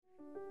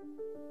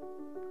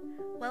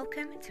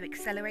Welcome to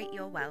Accelerate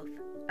Your Wealth,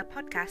 a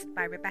podcast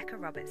by Rebecca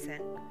Robertson,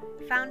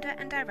 founder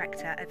and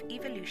director of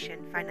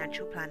Evolution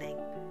Financial Planning.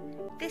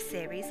 This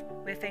series,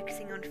 we're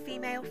focusing on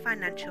female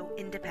financial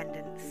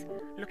independence,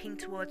 looking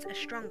towards a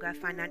stronger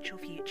financial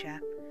future.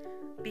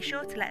 Be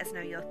sure to let us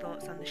know your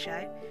thoughts on the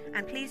show,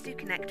 and please do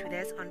connect with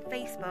us on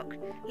Facebook,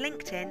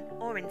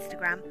 LinkedIn or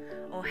Instagram,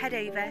 or head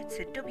over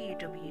to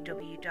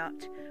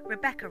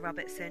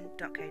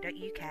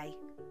www.rebeccarobertson.co.uk.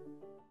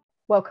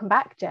 Welcome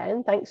back,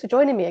 Jen. Thanks for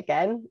joining me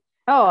again.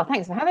 Oh,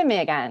 thanks for having me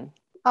again.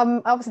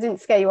 I obviously didn't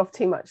scare you off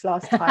too much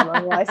last time,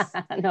 otherwise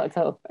not at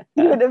all.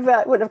 You would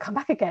have come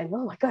back again.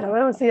 Oh my God, I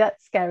want to see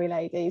that scary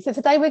lady. So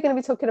today we're going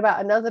to be talking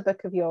about another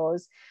book of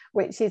yours,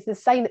 which is the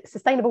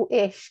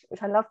Sustainable-ish,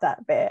 which I love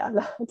that bit. I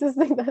just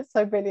think that's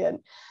so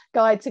brilliant.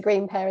 Guide to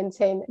Green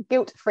Parenting,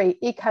 Guilt-Free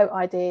Eco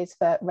Ideas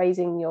for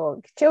Raising Your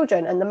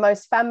Children, and the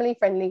most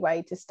family-friendly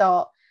way to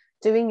start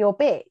doing your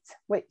bit,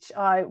 which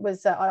I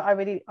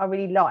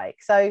really like.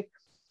 So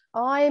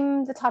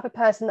I'm the type of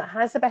person that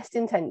has the best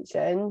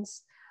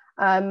intentions.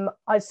 I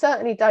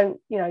certainly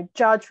don't,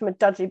 judge from a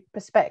judgy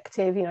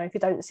perspective, if you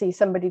don't see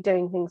somebody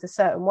doing things a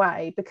certain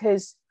way,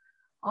 because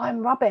I'm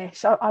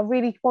rubbish. I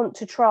really want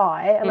to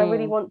try and I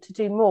really want to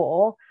do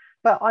more.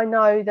 But I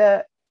know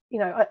that,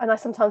 and I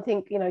sometimes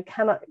think,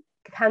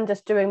 can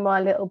just doing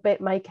my little bit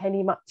make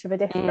any much of a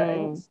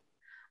difference?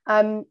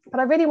 But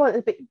I really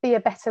want to be a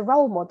better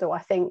role model, I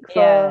think,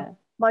 for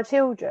my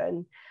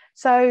children.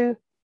 So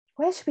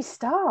where should we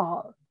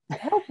start?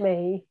 Help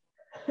me.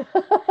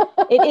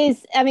 It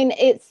is,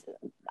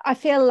 I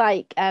feel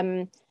like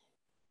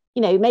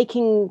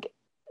making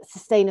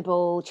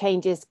sustainable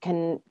changes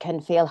can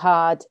feel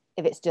hard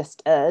if it's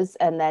just us,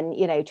 and then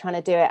trying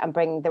to do it and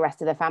bring the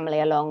rest of the family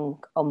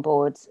along on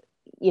board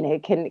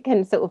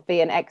can sort of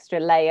be an extra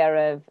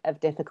layer of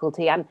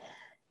difficulty. And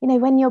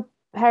when you're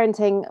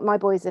parenting, my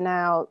boys are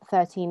now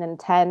 13 and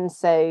 10,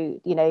 so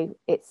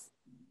it's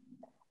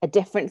a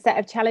different set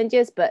of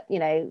challenges, but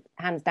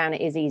hands down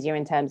it is easier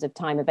in terms of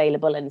time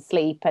available and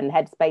sleep and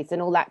headspace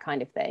and all that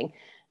kind of thing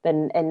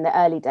than in the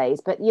early days.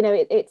 But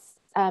it's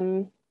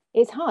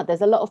hard.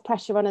 There's a lot of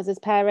pressure on us as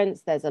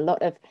parents. There's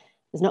not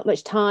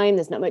much time,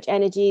 there's not much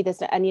energy,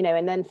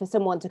 and then for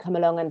someone to come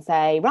along and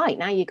say, right,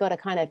 now you've got to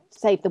kind of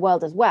save the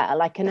world as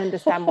well, I can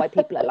understand why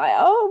people are like,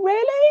 oh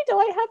really, do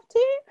I have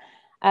to?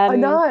 I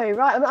know,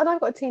 right? And I've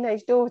got a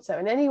teenage daughter,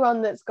 and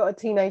anyone that's got a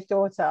teenage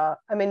daughter,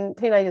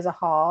 teenagers are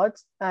hard.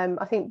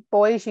 I think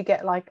boys, you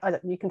get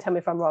you can tell me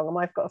if I'm wrong.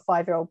 I've got a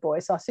 5-year-old boy,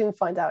 so I'll soon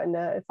find out in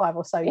 5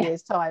 or so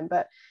years' time.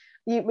 But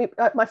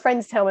my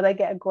friends tell me they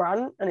get a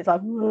grunt, and it's like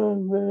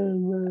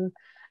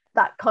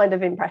that kind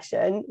of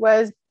impression.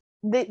 Whereas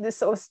the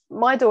sort of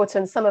my daughter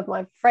and some of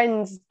my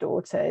friends'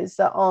 daughters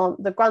that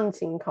aren't the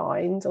grunting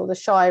kind or the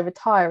shy,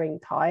 retiring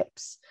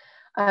types,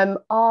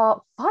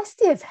 are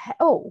feisty as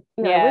hell.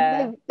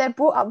 They're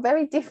brought up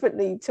very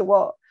differently to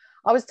what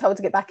I was told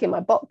to get back in my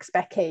box,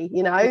 Becky.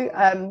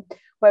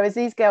 Whereas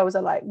these girls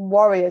are like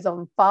warriors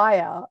on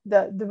fire.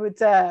 That would,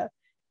 they're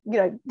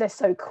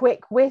so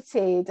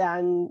quick-witted,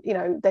 and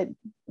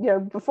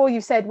before you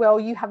said, well,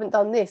 you haven't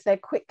done this, they're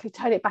quick to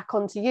turn it back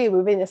onto you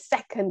within a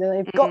second, and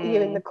they've got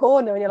you in the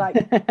corner, and you're like,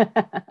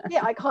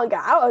 yeah, I can't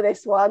get out of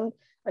this one.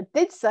 I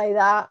did say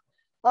that.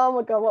 Oh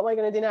my God, what am I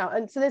going to do now?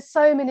 And so there's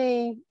so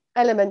many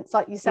elements,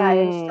 like you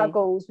say, and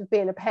struggles with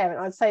being a parent.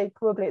 I'd say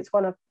probably it's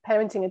one of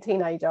parenting a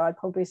teenager. I'd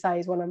probably say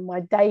is one of my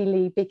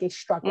daily biggest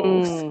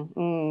struggles.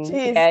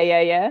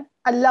 Yeah.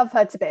 I love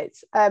her to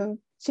bits.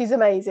 She's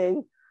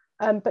amazing.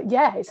 But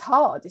yeah, it's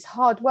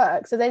hard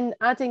work. So then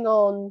adding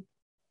on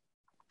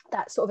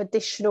that sort of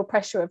additional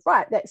pressure of,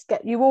 right, let's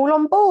get you all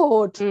on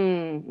board,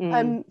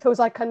 feels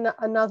like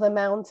another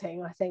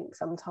mounting, I think,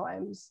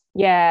 sometimes.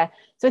 Yeah.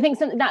 So I think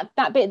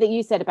that bit that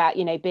you said about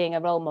being a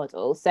role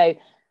model, so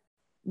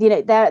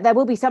there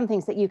will be some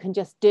things that you can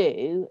just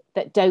do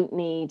that don't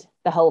need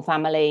the whole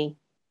family,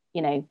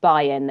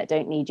 buy-in, that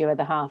don't need your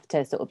other half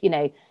to sort of,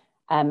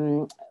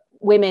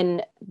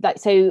 women,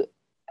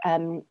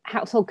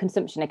 household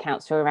consumption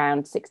accounts for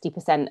around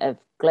 60% of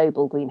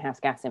global greenhouse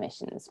gas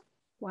emissions.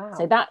 Wow.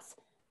 So that's,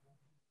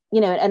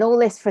 and all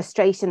this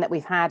frustration that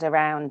we've had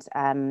around,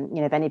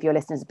 if any of your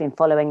listeners have been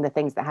following the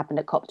things that happened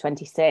at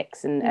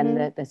COP26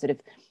 and the sort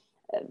of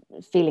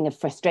feeling of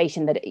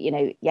frustration that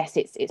yes,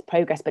 it's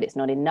progress, but it's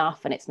not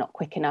enough and it's not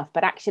quick enough.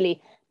 But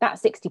actually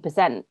that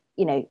 60%,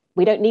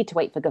 we don't need to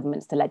wait for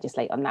governments to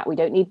legislate on that. We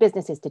don't need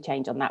businesses to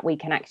change on that. We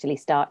can actually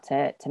start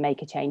to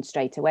make a change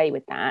straight away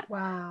with that.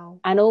 Wow.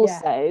 And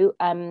also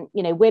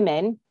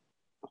women,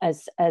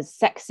 as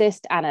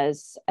sexist and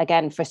as,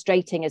 again,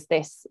 frustrating as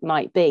this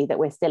might be, that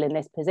we're still in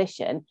this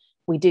position,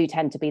 we do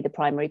tend to be the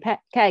primary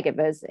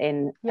caregivers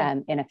in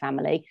a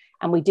family,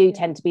 and we do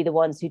tend to be the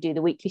ones who do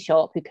the weekly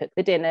shop, who cook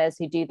the dinners,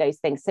 who do those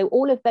things. So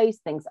all of those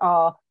things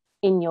are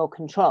in your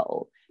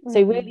control.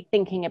 So really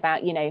thinking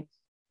about,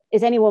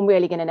 is anyone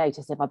really going to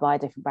notice if I buy a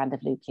different brand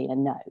of loo cleaner?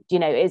 No.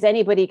 Is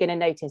anybody going to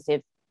notice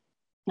if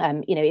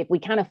if we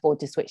can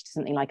afford to switch to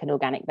something like an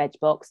organic veg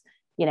box,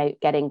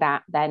 getting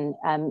that, then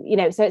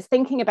so it's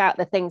thinking about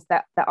the things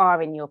that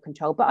are in your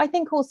control. But I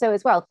think also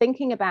as well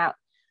thinking about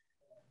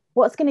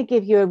what's going to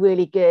give you a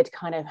really good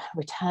kind of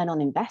return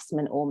on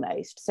investment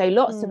almost. So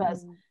lots of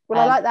us,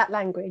 well, I like that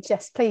language.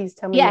 Yes, please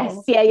tell me yes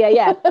more.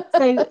 yeah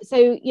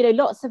so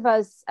lots of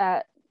us,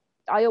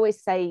 I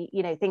always say,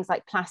 things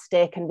like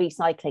plastic and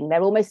recycling,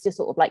 they're almost just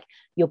sort of like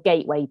your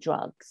gateway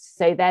drugs.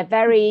 So they're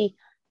very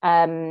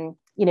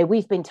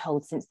we've been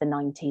told since the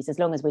 90s, as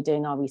long as we're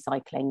doing our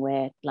recycling,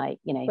 we're like,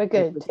 we're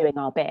good, we're doing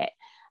our bit,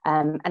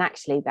 and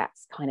actually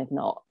that's kind of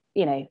not,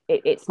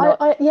 it's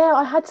not.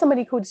 I had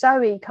somebody called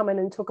Zoe come in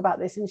and talk about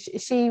this, and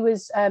she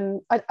was I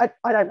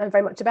don't know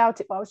very much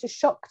about it, but I was just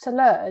shocked to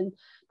learn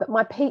that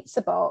my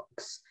pizza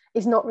box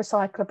is not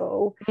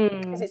recyclable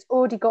because it's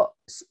already got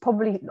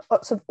probably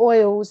lots of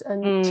oils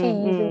and cheese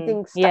and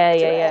things stuck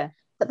to it,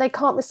 that they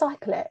can't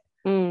recycle it.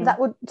 That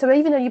would, so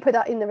even though you put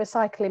that in the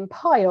recycling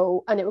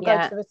pile and it will go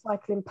to the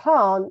recycling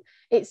plant,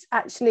 it's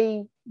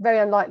actually very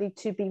unlikely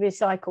to be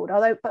recycled.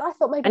 But I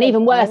thought maybe, and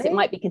even worse, it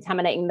might be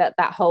contaminating that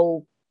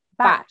whole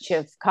batch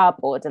of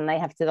cardboard, and they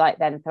have to like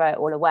then throw it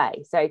all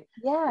away. So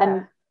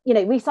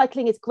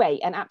recycling is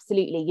great, and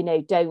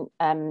absolutely, don't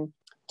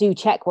do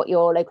check what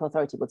your local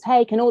authority will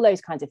take and all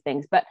those kinds of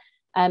things. But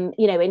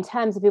in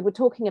terms of, if we're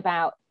talking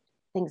about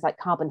things like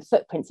carbon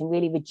footprints and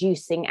really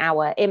reducing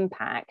our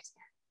impact,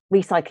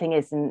 recycling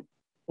isn't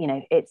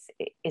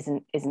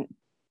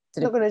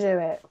not going to do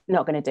it.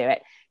 Not going to do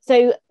it.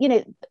 So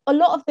a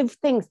lot of the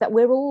things that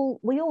we all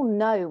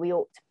know we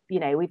ought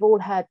to, we've all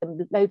heard them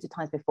loads of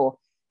times before.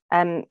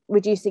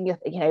 Reducing your,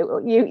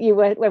 you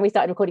were, when we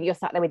started recording, you're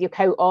sat there with your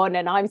coat on,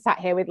 and I'm sat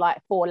here with like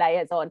 4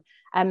 layers on.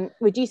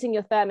 Reducing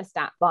your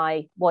thermostat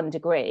by 1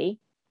 degree,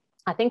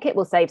 I think it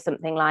will save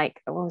something like,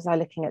 what was I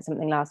looking at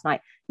something last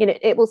night?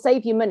 It will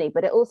save you money,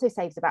 but it also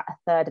saves about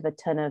 1/3 of a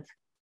ton of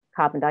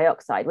carbon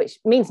dioxide, which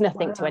means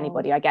nothing to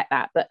anybody. I get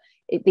that, but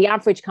the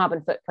average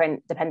carbon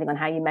footprint, depending on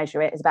how you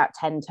measure it, is about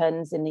 10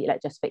 tons in the,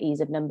 just for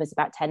ease of numbers,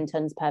 about 10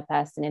 tons per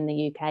person in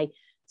the UK.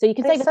 So you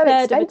can save a third of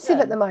a ton. It's expensive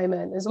at the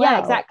moment as well. Yeah,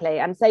 exactly,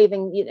 and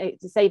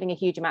saving a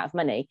huge amount of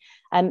money.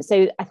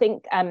 So I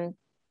think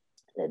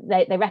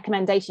the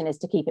recommendation is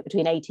to keep it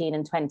between 18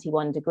 and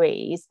 21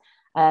 degrees,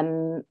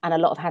 and a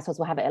lot of households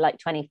will have it at like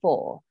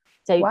 24.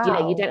 So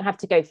you don't have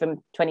to go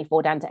from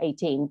 24 down to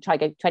 18. Try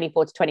go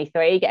 24 to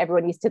 23. Get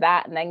everyone used to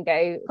that, and then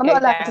go. I'm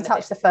not allowed to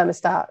touch the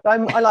thermostat.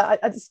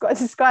 I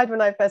described when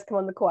I first came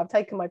on the call. I've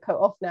taken my coat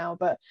off now,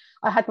 but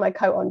I had my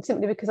coat on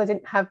simply because I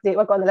didn't have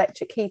I've got an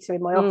electric heater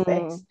in my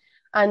office,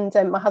 and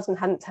my husband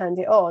hadn't turned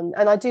it on.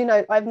 And I do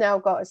know I've now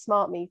got a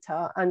smart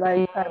meter, and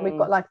we've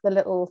got like the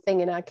little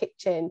thing in our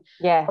kitchen.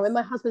 Yeah. And when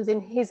my husband's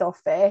in his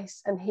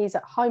office and he's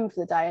at home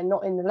for the day and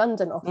not in the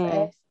London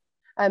office,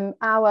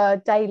 our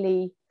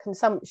daily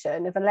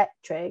consumption of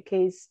electric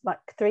is like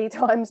 3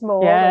 times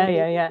more.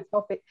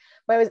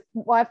 Whereas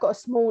I've got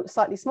a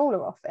slightly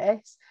smaller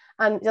office,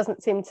 and it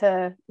doesn't seem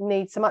to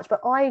need so much, but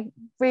I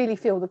really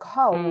feel the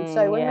cold.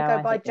 So when we go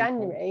by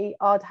January,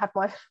 I'd have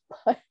my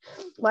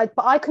but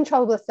I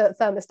control the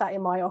thermostat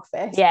in my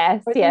office.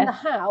 Yes, but in the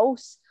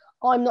house,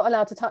 I'm not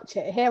allowed to touch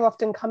it. Here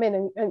often come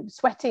in and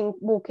sweating,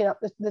 walking up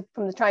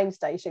from the train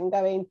station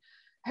going,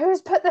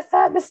 who's put the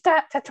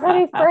thermostat to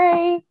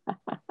 23?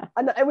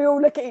 And we all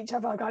look at each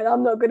other going,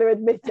 I'm not going to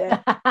admit it.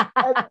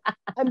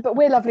 But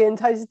we're lovely and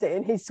toasty,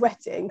 and he's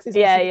sweating because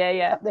he's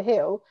up the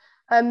hill.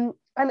 And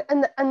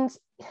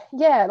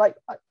like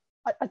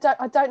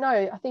I don't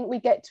know. I think we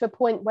get to a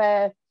point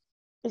where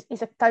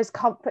it's those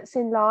comforts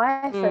in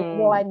life and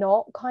why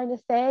not kind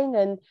of thing.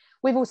 And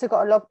we've also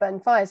got a log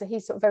burn fire, so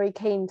he's sort of very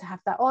keen to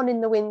have that on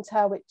in the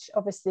winter, which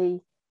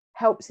obviously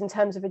helps in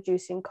terms of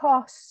reducing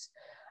costs.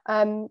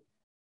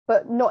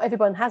 But not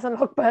everyone has a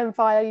log burn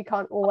fire. You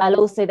can't always. And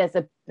also, there's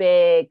a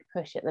big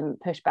push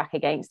back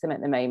against them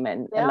at the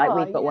moment. And like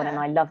we've got one, and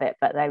I love it,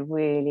 but they're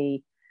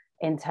really,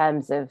 in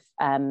terms of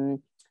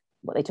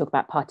what they talk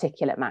about,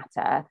 particulate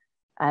matter.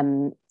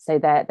 So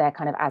they're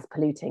kind of as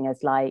polluting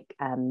as like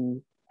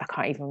I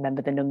can't even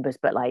remember the numbers,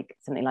 but like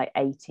something like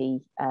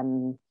 80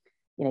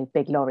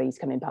 big lorries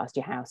coming past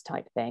your house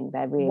type thing.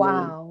 They're really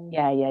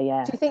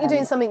yeah. Do you think you're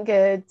doing something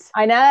good?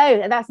 I know,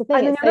 and that's the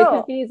thing. It's so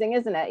confusing,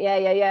 isn't it?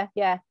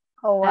 Yeah.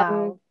 Oh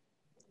wow.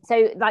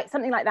 So like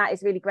something like that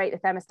is really great, the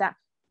thermostat.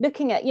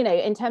 Looking at,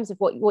 in terms of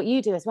what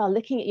you do as well,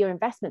 looking at your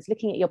investments,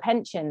 looking at your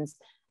pensions,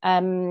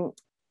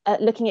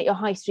 looking at your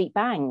high street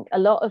bank. A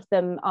lot of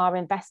them are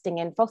investing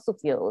in fossil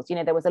fuels.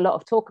 There was a lot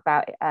of talk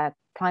about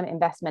climate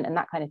investment and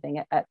that kind of thing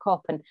at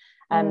COP, and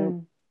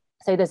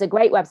so there's a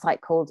great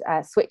website called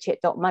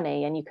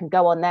switchit.money, and you can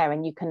go on there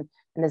and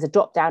there's a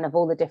drop down of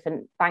all the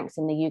different banks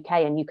in the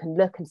UK, and you can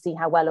look and see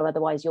how well or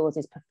otherwise yours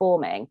is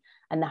performing.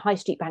 And the high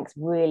street banks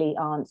really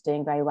aren't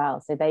doing very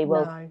well, so they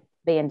will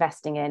be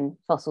investing in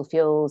fossil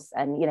fuels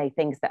and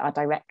things that are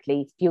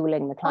directly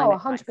fueling the climate.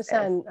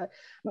 100%.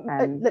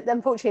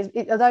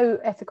 Unfortunately, although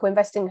ethical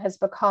investing has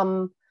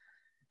become,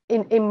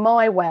 in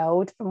my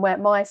world, from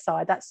my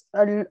side, that's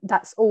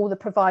all the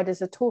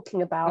providers are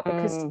talking about,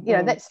 because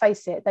let's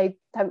face it, they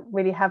don't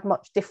really have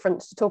much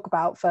difference to talk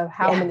about for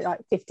how many, like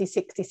 50,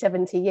 60,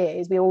 70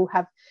 years. We all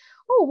have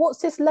oh, what's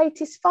this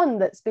latest fund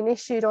that's been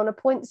issued on a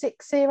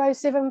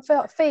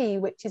 0.607 fee,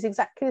 which is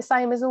exactly the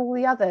same as all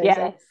the others.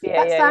 Yes,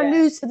 That's our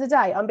news for the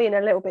day. I'm being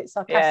a little bit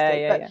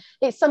sarcastic, but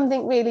it's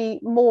something really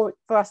more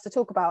for us to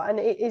talk about. And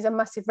it is a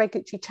massive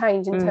regulatory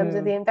change in terms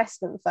of the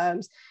investment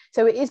firms.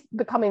 So it is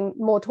becoming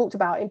more talked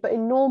about, but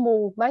in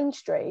normal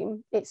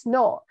mainstream, it's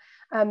not.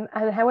 And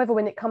however,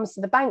 when it comes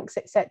to the banks,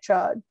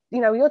 etc.,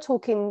 you're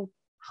talking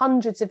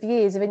hundreds of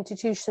years of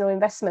institutional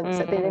investments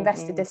that have been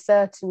invested a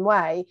certain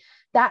way.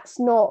 That's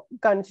not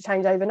going to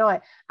change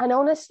overnight. And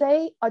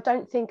honestly, I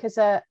don't think as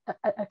an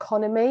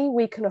economy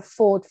we can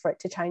afford for it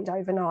to change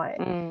overnight.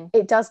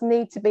 It does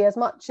need to be, as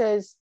much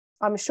as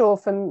I'm sure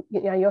from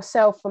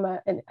yourself from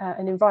an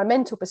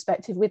environmental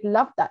perspective, we'd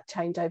love that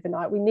change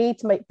overnight. We need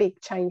to make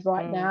big change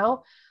right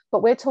now,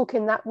 but we're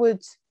talking that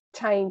would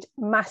change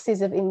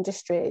masses of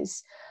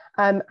industries,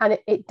 and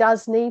it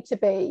does need to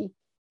be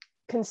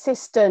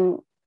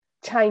consistent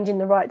change in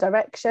the right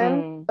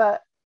direction,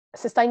 but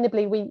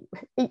sustainably we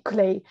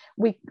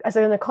as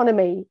an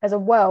economy, as a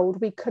world,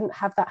 we couldn't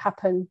have that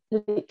happen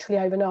literally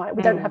overnight.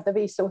 We don't have the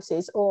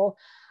resources, or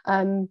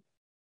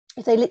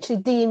if they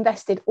literally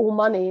de-invested all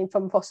money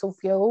from fossil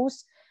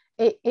fuels,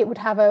 it would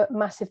have a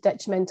massive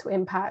detrimental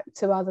impact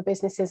to other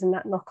businesses and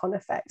that knock-on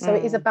effect. So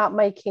it is about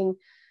making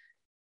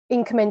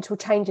incremental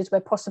changes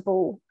where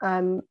possible,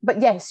 but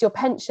yes, your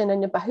pension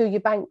and who you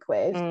bank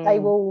with,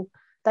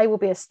 they will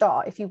be a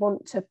start if you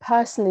want to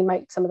personally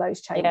make some of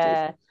those changes.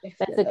 Yeah,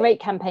 there's a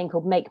great campaign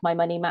called Make My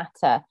Money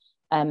Matter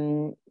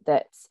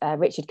that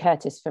Richard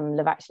Curtis from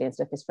Love Actually and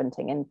stuff is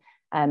fronting,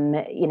 and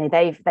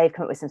they've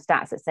come up with some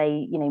stats that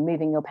say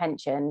moving your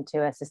pension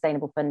to a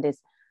sustainable fund is,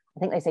 I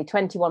think they say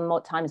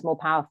 21 times more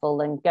powerful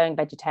than going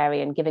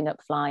vegetarian, giving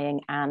up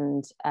flying,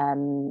 and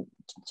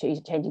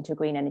changing to a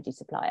green energy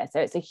supplier. So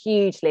it's a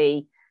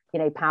hugely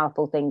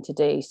powerful thing to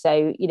do.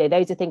 So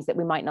those are things that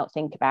we might not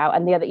think about.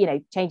 And the other,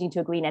 changing to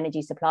a green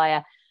energy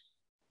supplier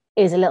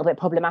is a little bit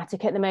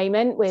problematic at the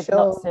moment, with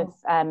lots of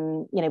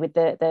with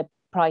the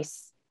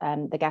price,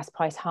 the gas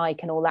price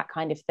hike and all that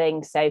kind of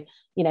thing. So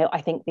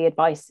I think the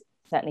advice,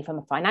 certainly from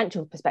a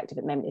financial perspective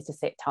at the moment, is to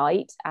sit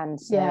tight and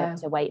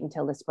to wait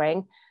until the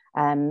spring.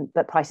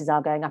 But prices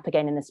are going up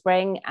again in the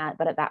spring,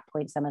 but at that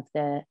point some of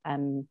the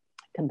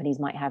companies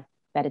might have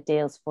better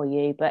deals for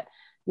you. But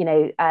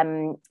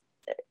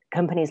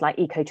companies like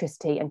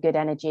Ecotricity and Good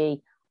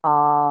Energy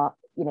are,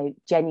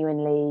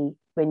 genuinely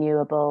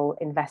renewable,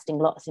 investing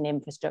lots in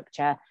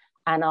infrastructure,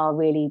 and are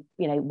really,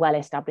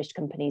 well-established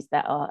companies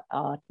that are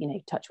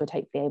touch wood,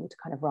 hopefully able to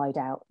kind of ride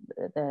out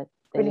the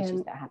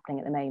issues that are happening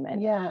at the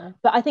moment. Yeah.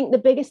 But I think the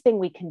biggest thing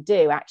we can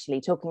do,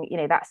 actually, talking,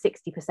 that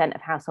 60%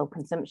 of household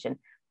consumption,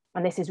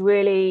 and this is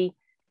really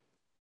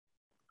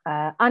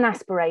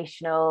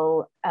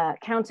unaspirational,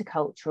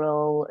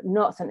 countercultural,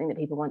 not something that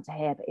people want to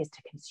hear, but is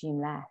to consume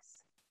less.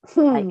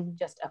 Like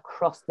just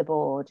across the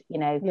board,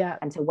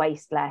 and to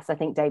waste less. I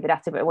think David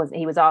Attenborough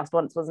he was asked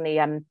once, wasn't he,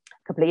 a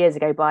couple of years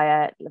ago by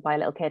a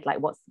little kid, like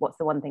what's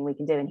the one thing we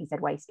can do, and he said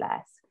waste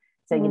less.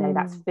 So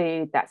that's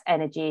food, that's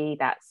energy,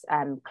 that's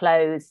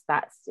clothes,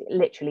 that's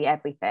literally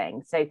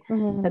everything. So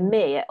for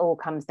me, it all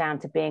comes down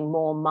to being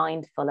more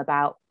mindful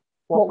about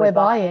what we're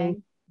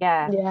buying.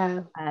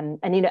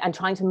 And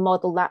trying to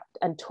model that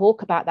and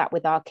talk about that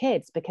with our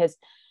kids, because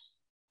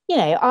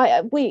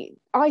I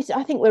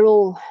think we're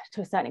all,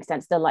 to a certain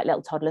extent, still like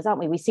little toddlers, aren't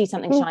we? We see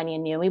something shiny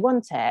and new and we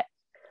want it.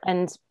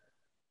 And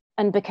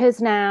because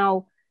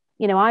now,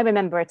 I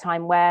remember a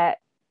time where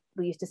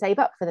we used to save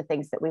up for the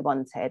things that we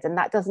wanted, and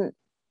that doesn't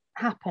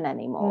happen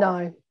anymore.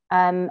 No.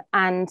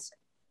 And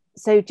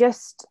so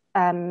just,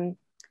 I don't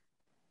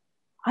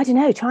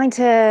know, trying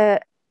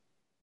to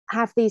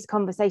have these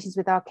conversations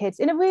with our kids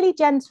in a really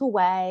gentle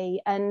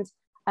way, and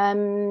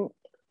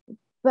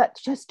but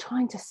just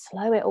trying to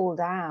slow it all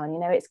down.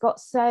 It's got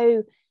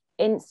so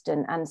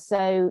instant and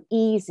so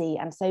easy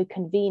and so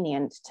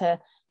convenient to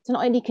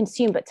not only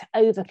consume but to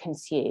over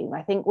consume.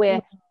 I think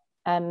we're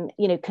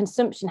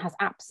consumption has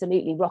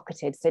absolutely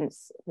rocketed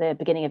since the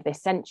beginning of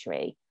this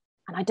century,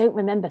 and I don't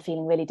remember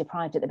feeling really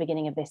deprived at the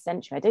beginning of this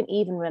century. I don't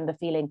even remember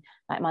feeling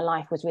like my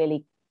life was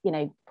really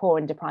poor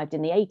and deprived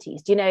in the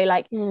 80s.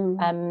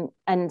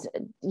 And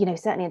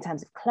certainly in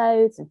terms of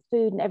clothes and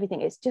food and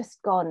everything, it's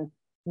just gone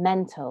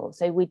mental.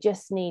 So we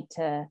just need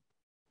to.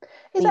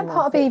 Is that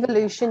part of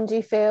evolution, do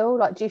you feel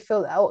that,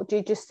 or do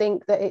you just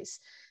think that it's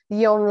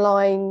the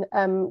online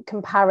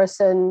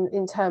comparison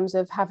in terms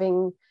of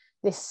having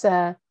this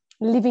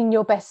living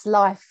your best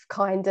life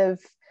kind of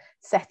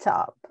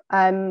setup,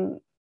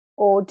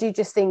 or do you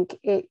just think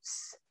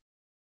it's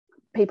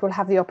people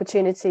have the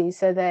opportunity,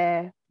 so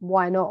they're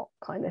why not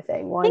kind of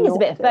thing? I think it's a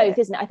bit of both,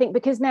 isn't it? I think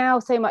because now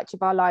so much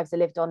of our lives are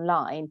lived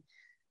online,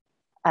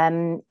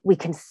 we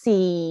can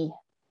see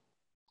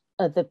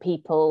other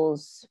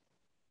people's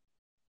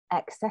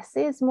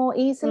excesses more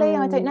easily.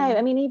 I don't know.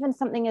 I mean, even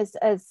something as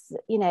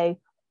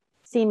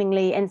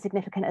seemingly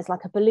insignificant as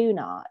like a balloon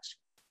arch.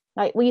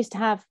 Like we used to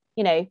have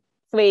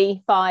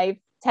 3, 5,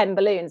 10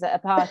 balloons at a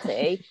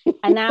party,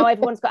 and now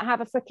everyone's got to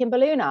have a freaking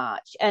balloon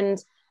arch.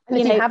 And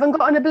if you haven't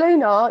got on a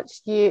balloon arch,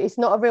 it's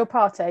not a real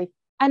party.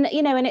 And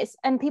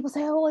and people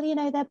say, oh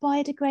well, they're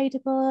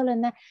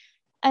biodegradable,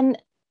 and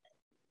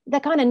they're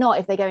kind of not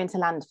if they go into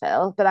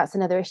landfill, but that's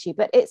another issue.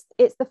 But it's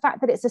the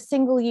fact that it's a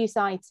single use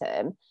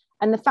item,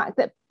 and the fact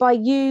that by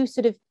you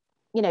sort of,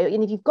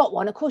 and if you've got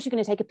one, of course you're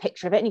going to take a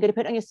picture of it and you're going to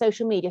put it on your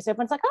social media, so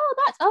everyone's like,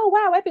 oh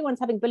wow, everyone's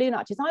having balloon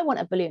arches, I want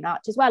a balloon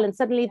arch as well. And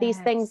suddenly these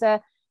things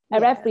are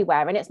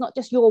everywhere, and it's not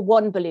just your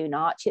one balloon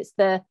arch, it's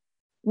the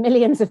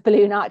millions of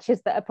balloon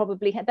arches that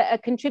are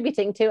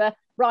contributing to a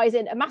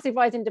massive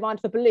rise in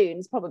demand for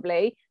balloons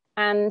probably,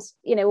 and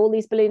all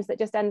these balloons that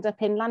just end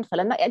up in landfill.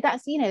 And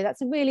that's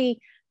that's a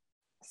really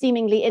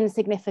seemingly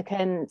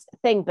insignificant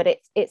thing, but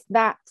it's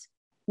that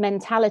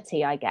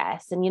mentality, I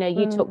guess. And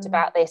you talked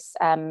about this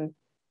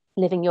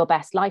living your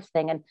best life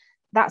thing, and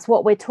that's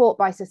what we're taught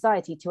by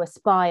society, to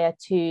aspire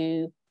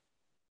to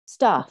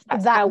stuff.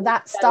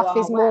 That stuff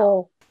is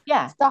more.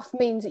 Yeah, stuff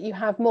means that you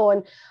have more.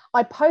 And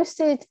I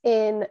posted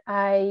in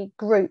a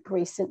group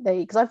recently,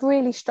 because I've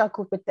really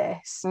struggled with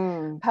this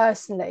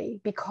personally,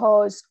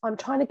 because I'm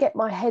trying to get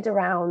my head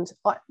around,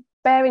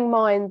 bearing in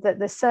mind that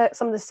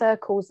some of the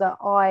circles that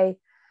I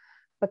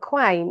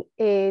acquaint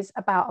is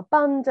about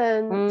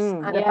abundance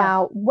and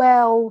about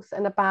wealth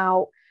and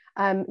about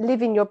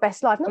living your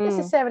best life, not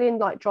necessarily in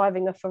like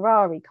driving a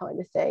Ferrari kind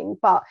of thing,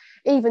 but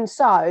even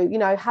so,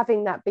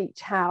 having that beach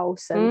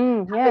house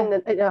and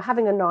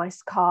having a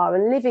nice car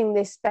and living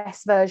this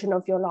best version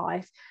of your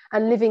life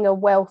and living a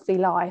wealthy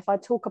life. I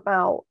talk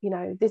about,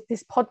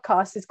 this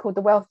podcast is called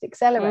The Wealth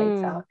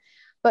Accelerator,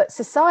 but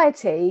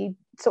society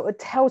sort of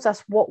tells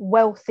us what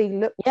wealthy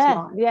looks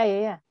like.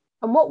 Yeah.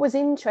 And what was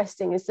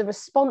interesting is the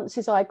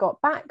responses I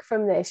got back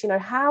from this.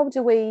 How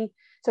do we?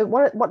 So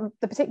what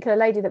the particular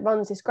lady that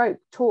runs this group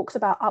talks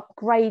about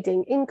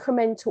upgrading,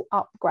 incremental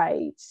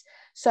upgrades.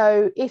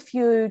 So if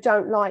you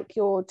don't like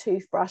your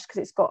toothbrush because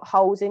it's got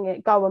holes in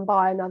it, go and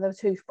buy another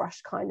toothbrush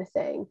kind of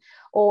thing.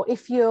 Or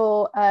if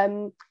you're,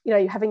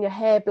 you're having your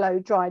hair blow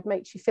dried,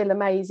 makes you feel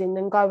amazing,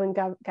 then go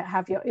and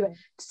have your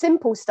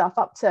simple stuff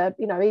up to,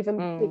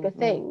 even bigger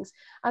things.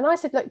 And I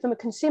said, look, from a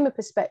consumer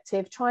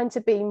perspective, trying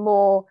to be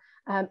more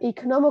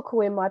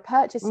economical in my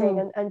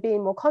purchasing and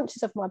being more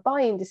conscious of my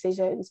buying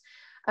decisions,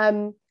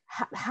 and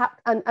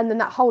then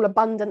that whole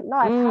abundant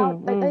life,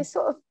 they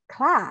sort of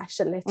clash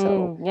a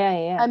little.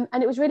 And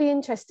it was really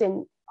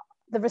interesting.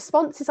 The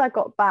responses I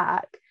got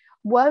back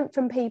weren't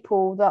from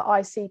people that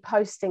I see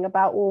posting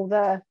about all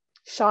the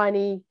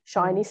shiny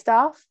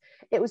stuff.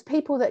 It was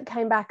people that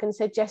came back and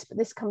said, Jess, but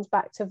this comes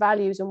back to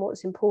values and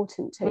what's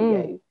important to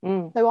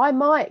you. So I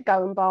might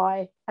go and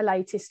buy a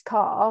latest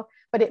car,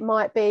 but it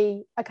might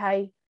be,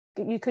 okay,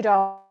 you could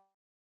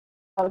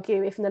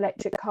argue if an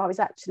electric car is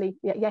actually,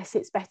 yes,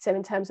 it's better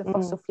in terms of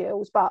fossil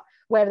fuels, but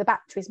where the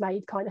battery's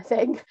made kind of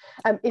thing.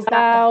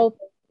 No,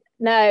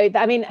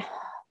 I mean,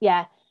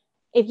 yeah,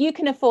 if you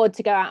can afford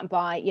to go out and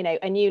buy,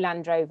 a new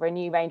Land Rover, a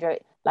new Range Rover,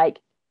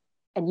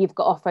 and you've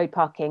got off-road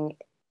parking,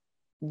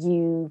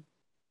 you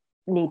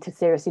need to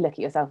seriously look at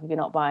yourself if you're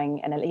not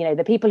buying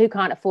the people who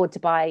can't afford to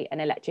buy an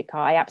electric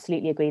car, I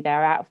absolutely agree,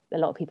 they're out of a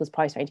lot of people's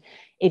price range.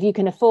 If you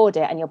can afford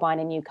it and you're buying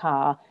a new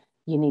car,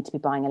 you need to be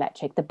buying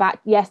electric. The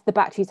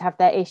batteries have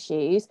their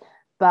issues,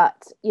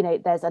 but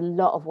there's a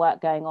lot of work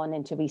going on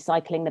into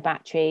recycling the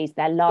batteries.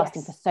 They're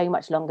lasting for so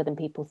much longer than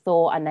people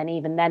thought, and then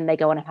even then they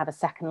go on and have a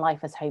second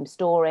life as home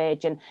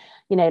storage. And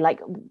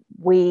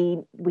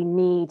we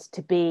need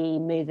to be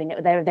moving.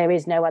 There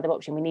is no other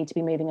option. We need to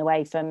be moving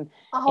away from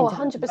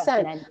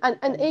 100%.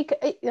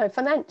 And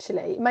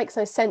financially, it makes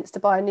no sense to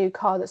buy a new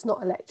car that's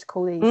not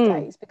electrical these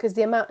days, because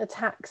the amount of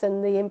tax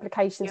and the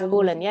implications of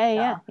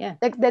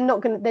they're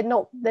not going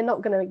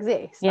to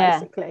exist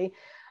basically.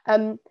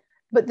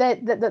 But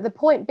the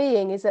point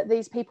being is that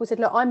these people said,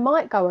 look, I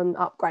might go and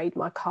upgrade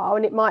my car,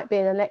 and it might be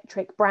an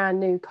electric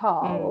brand new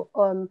car,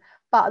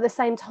 but at the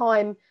same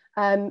time,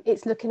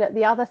 it's looking at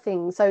the other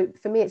things. So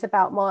for me, it's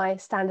about my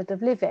standard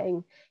of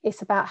living.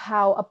 It's about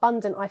how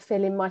abundant I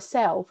feel in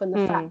myself, and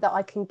the fact that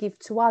I can give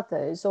to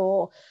others,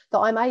 or that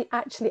I'm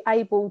actually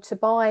able to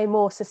buy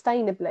more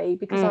sustainably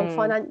because I'm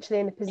financially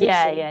in a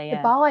position to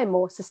buy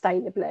more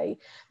sustainably.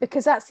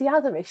 Because that's the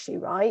other issue,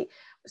 right?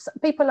 So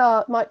people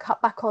might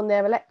cut back on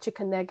their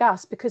electric and their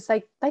gas because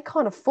they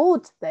can't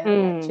afford their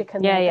electric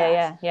and their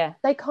gas.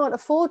 They can't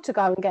afford to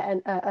go and get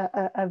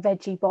a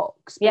veggie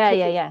box because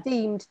it's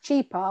deemed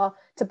cheaper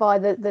to buy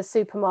the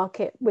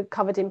supermarket with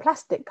covered in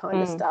plastic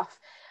kind of stuff.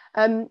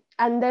 But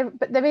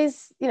there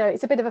is,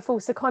 it's a bit of a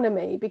false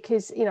economy,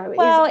 because it is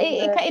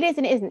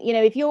and it isn't.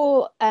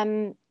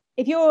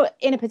 If you're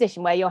in a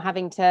position where you're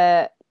having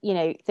to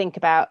think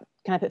about,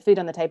 can I put food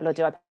on the table, or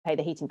do I pay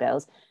the heating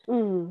bills?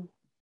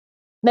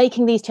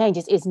 Making these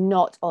changes is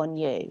not on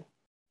you.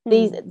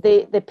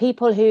 The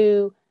people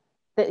who,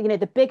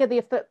 the bigger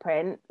the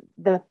footprint,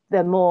 the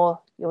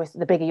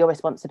bigger your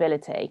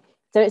responsibility.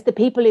 So it's the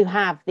people who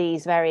have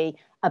these very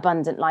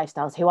abundant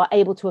lifestyles, who are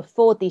able to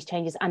afford these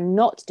changes and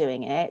not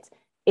doing it.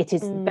 It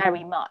is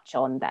very much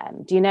on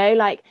them. Do you know?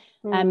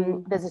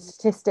 There's a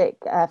statistic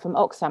from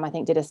Oxfam, I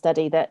think, did a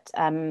study that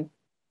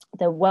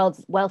the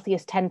world's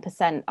wealthiest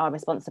 10% are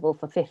responsible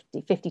for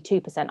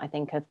 52%, I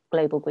think, of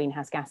global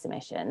greenhouse gas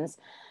emissions.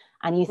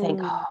 And you think,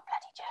 oh,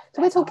 bloody Jeff.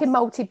 So we're talking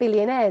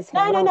multi-billionaires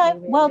here. No. Really?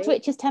 World's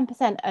richest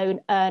 10%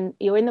 earn.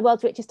 You're in the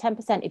world's richest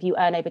 10% if you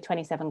earn over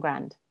 27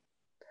 grand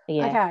a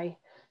year. Okay.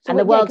 So and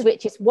the world's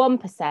richest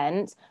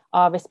 1%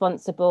 are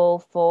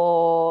responsible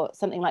for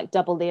something like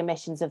double the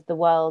emissions of the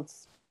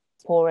world's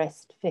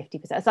poorest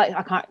 50%. It's like,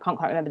 I can't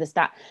quite remember the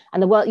stat.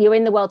 And you're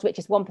in the world's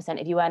richest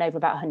 1% if you earn over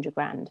about 100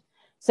 grand.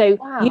 So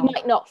you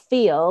might not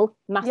feel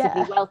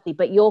massively wealthy,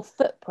 but your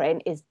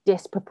footprint is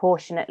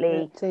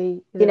disproportionately,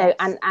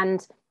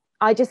 and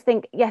I just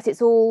think, yes,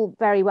 it's all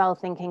very well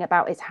thinking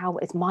about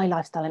it's my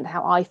lifestyle and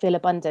how I feel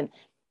abundant.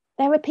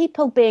 There are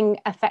people being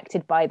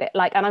affected by that.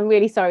 Like, and I'm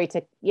really sorry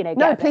to,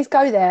 No, please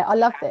go there. I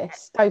love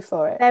this. Go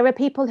for it. There are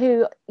people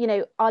who,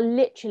 are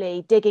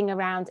literally digging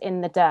around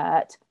in the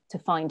dirt to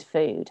find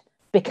food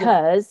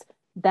because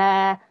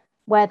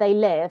where they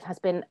live has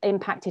been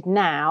impacted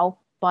now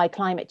by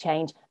climate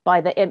change, by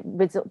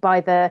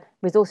the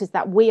resources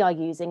that we are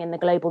using in the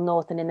global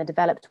north and in the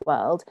developed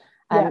world,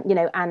 and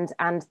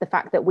the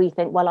fact that we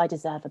think, well, I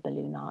deserve a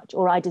balloon arch,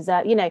 or I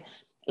deserve,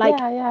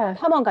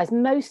 come on, guys.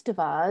 Most of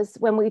us,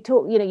 when we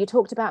talk, you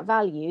talked about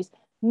values.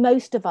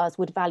 Most of us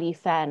would value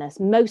fairness.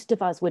 Most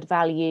of us would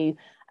value,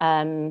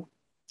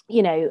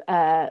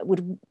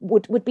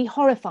 would be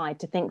horrified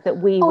to think that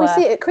we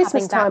see it at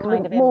Christmas time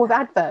more of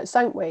adverts,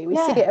 don't we? We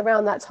see it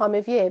around that time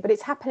of year, but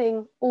it's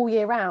happening all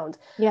year round.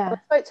 I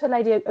spoke to a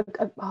lady, it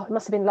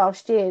must have been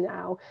last year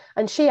now,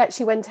 and she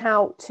actually went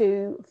out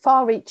to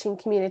far-reaching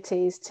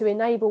communities to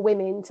enable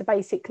women to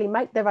basically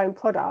make their own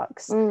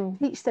products,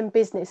 teach them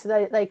business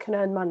so they can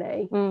earn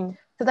money.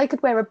 So they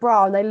could wear a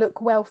bra and they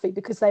look wealthy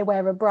because they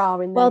wear a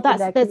bra in their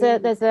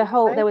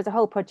there was a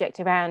whole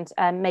project around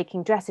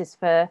making dresses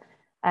for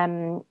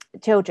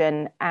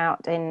children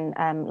out in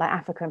like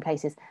Africa and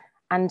places,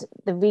 and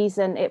the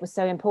reason it was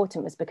so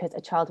important was because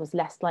a child was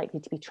less likely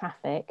to be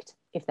trafficked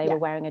if they were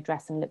wearing a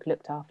dress and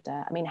looked after.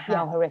 I mean,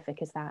 how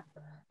horrific is that?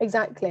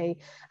 Exactly.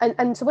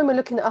 And so when we're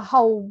looking at a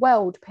whole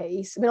world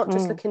piece, we're not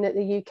just looking at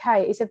the UK.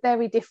 It's a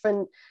very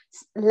different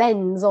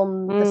lens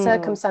on the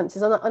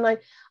circumstances. And I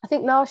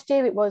think last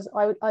year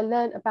I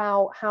learned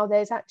about how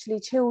there's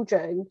actually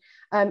children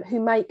who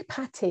make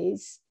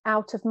patties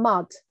out of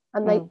mud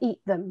and they eat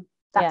them.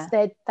 That's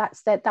their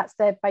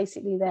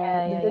basically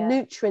the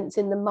nutrients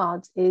in the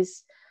mud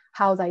is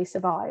how they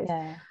survive.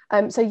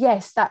 So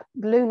yes, that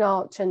balloon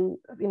arch and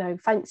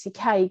fancy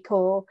cake,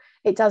 or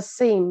it does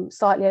seem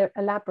slightly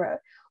elaborate.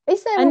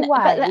 Is there a way?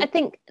 But I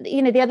think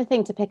the other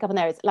thing to pick up on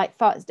there is like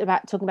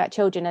about talking about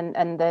children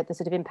and the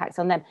sort of impacts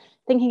on them.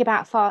 Thinking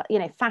about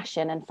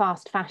fashion and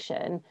fast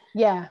fashion.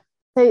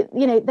 So,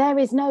 there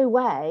is no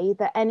way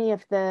that any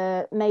of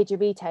the major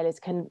retailers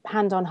can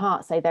hand on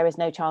heart say there is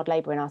no child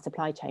labour in our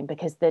supply chain,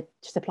 because the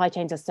supply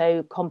chains are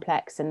so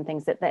complex and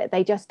things that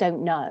they just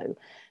don't know.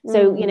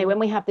 So, when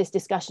we have this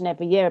discussion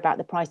every year about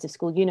the price of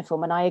school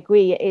uniform, and I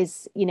agree it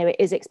is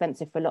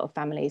expensive for a lot of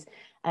families,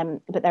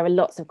 but there are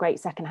lots of great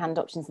secondhand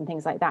options and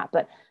things like that.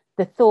 But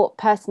the thought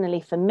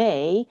personally for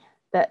me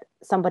that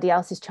somebody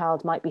else's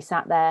child might be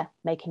sat there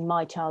making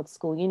my child's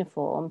school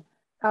uniform,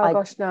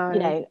 gosh,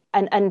 no.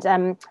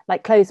 And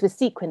like clothes with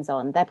sequins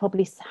on, they're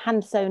probably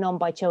hand sewn on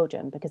by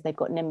children because they've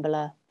got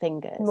nimbler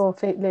fingers.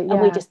 And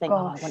we just think,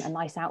 I want a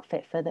nice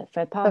outfit for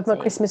a party. Of my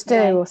Christmas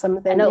do or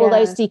something. And all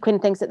those sequin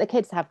things that the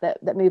kids have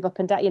that move up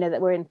and down,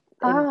 that were in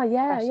my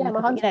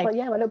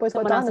little boy's got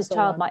someone else's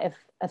child might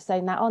have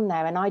sewn that on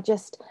there.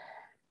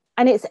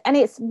 And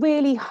it's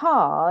really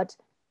hard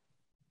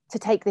to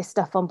take this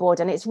stuff on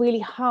board, and it's really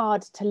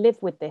hard to live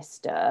with this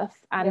stuff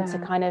and to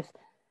kind of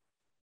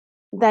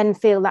then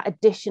feel that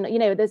additional,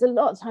 there's a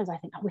lot of times I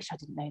think, I wish I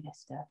didn't know this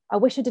stuff. I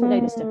wish I didn't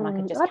know this stuff, and I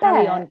could just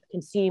carry on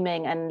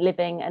consuming and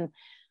living. And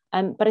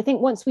but I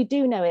think once we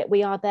do know it,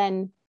 we are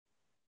then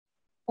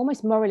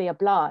almost morally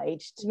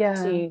obliged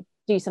to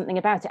do something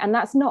about it. And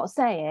that's not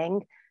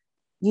saying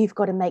you've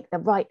got to make the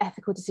right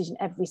ethical decision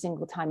every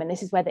single time. And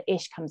this is where the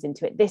ish comes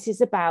into it. This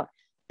is about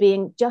this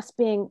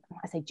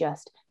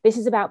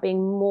is about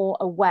being more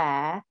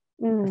aware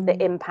of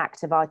the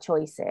impact of our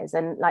choices.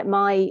 And like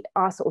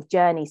our sort of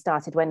journey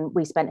started when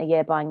we spent a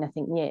year buying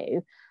nothing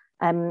new,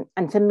 and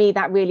for me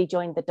that really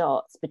joined the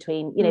dots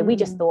between we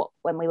just thought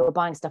when we were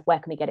buying stuff, where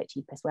can we get it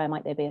cheapest, where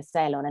might there be a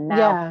sale on, and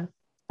now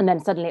and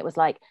then suddenly it was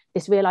like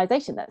this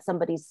realization that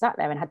somebody's sat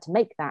there and had to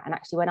make that, and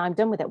actually when I'm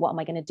done with it, what am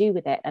I going to do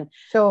with it? And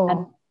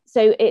so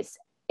it's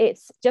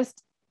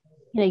just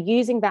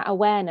using that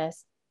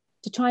awareness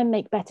to try and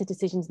make better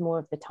decisions more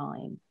of the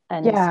time.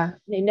 And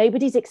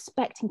nobody's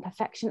expecting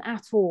perfection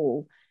at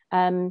all,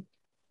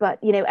 but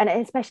and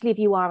especially if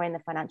you are in the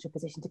financial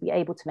position to be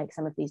able to make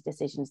some of these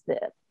decisions,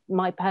 that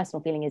my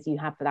personal feeling is you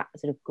have that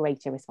sort of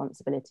greater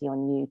responsibility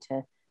on you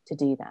to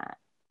do that.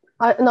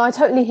 I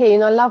totally hear you,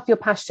 and I love your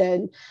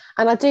passion,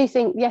 and I do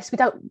think, yes, we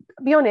don't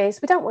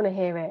want to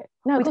hear it.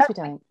 No, of course we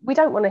don't. We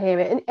don't want to hear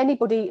it. And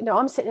anybody,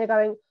 I'm sitting there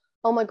going,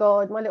 oh my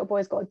God, my little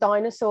boy's got a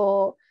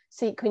dinosaur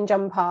sequin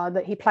jumper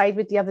that he played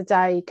with the other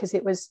day, because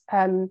it was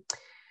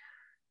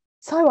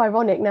so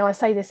ironic now I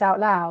say this out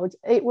loud.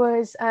 It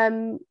was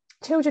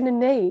Children in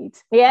Need.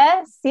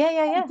 Yes,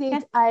 yeah.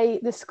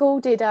 The school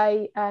did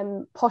a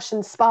Posh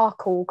and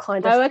Sparkle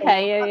kind of thing.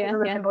 Okay, I can't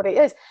remember what it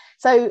is.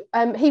 So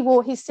he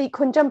wore his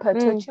sequin jumper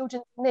to a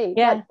Children in Need.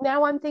 Yeah. Like,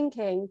 now I'm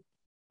thinking,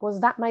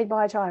 was that made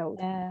by a child?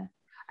 Yeah.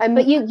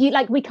 But you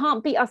like, we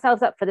can't beat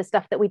ourselves up for the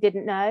stuff that we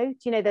didn't know. Do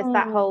you know, there's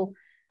that whole,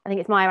 I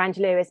think it's Maya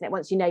Angelou, isn't it?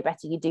 Once you know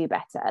better, you do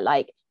better.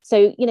 Like,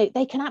 so, you know,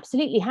 they can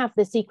absolutely have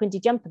the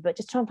sequined jumper, but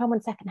just try and find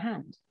one second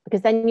hand,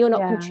 because then you're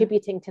not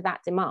contributing to that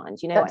demand.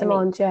 You know, that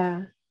demand, I mean?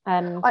 Yeah.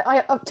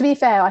 I to be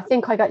fair, I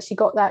think I actually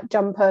got that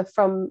jumper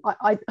from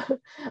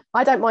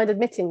I don't mind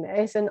admitting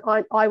this, and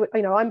I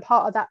you know, I'm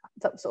part of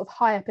that sort of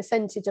higher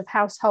percentage of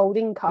household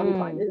income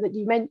kind of that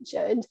you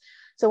mentioned,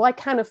 so I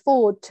can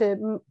afford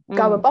to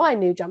go and buy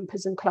new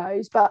jumpers and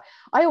clothes. But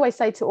I always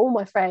say to all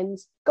my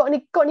friends, got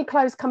any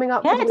clothes coming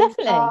up? Yeah,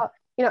 definitely.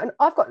 You know, and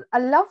I've got a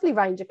lovely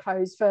range of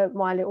clothes for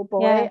my little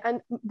boy,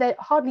 and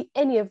hardly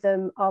any of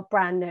them are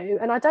brand new,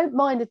 and I don't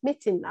mind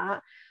admitting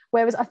that.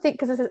 Whereas I think,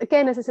 because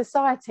again, as a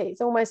society, it's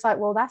almost like,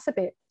 well, that's a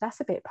bit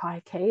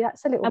pikey.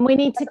 That's a little. And we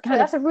need to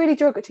that's a really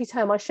derogatory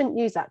term. I shouldn't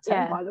use that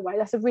term, by the way.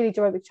 That's a really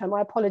derogatory term.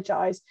 I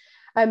apologise.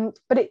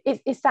 But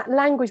it's that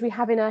language we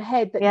have in our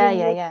head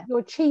that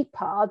you're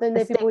cheaper than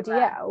everybody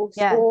else.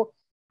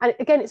 And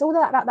again, it's all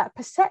about that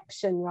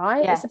perception,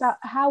 right? It's about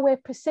how we're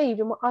perceived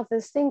and what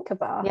others think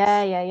of us.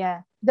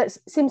 That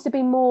seems to be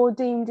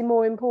deemed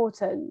more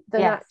important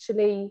than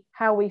actually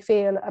how we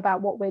feel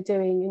about what we're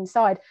doing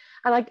inside.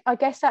 And I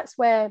guess that's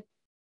where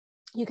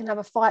you can have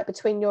a fight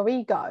between your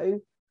ego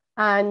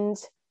and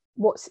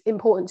what's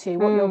important to you,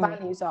 what your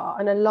values are,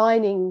 and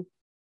aligning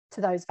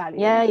to those values.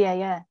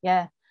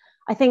 Yeah.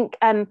 I think,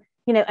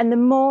 you know, and the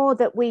more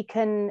that we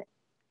can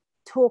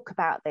talk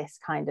about this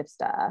kind of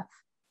stuff,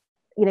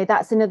 you know,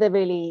 that's another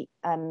really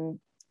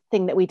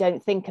thing that we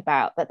don't think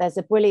about. But there's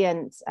a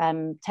brilliant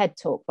TED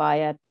talk by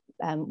a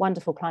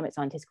wonderful climate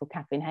scientist called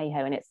Catherine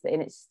Hayhoe, and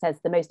it says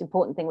the most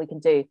important thing we can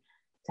do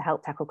to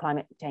help tackle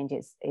climate change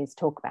is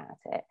talk about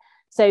it.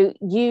 So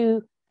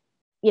you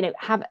know,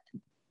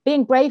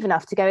 being brave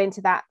enough to go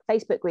into that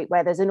Facebook group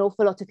where there's an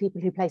awful lot of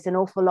people who place an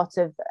awful lot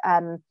of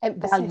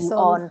value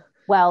on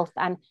wealth,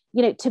 and,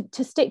 you know,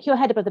 to stick your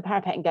head above the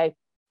parapet and go,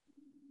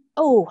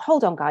 oh,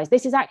 hold on, guys,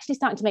 this is actually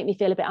starting to make me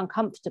feel a bit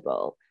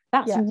uncomfortable.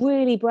 That's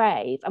really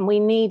brave, and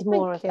we need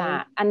more of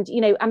that. And,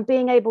 you know, and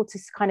being able to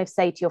kind of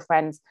say to your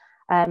friends,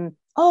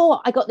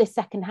 oh, I got this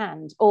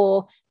secondhand,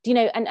 or, you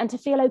know, and to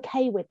feel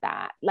okay with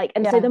that. Like,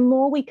 and so the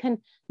more we can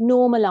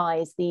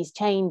normalize these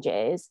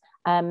changes,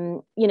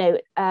 you know,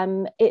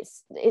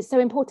 it's so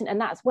important. And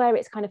that's where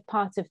it's kind of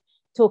part of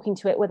talking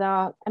to it with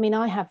I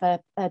have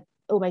a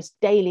almost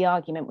daily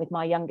argument with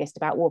my youngest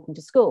about walking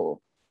to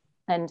school.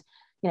 And,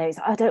 you know, he's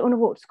like, I don't want to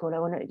walk to school.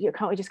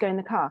 Can't we just go in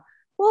the car?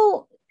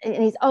 Well,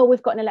 and he's, oh,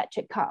 we've got an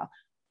electric car.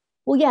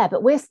 Well, yeah,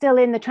 but we're still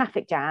in the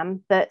traffic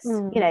jam. That's,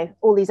 you know,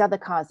 all these other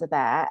cars are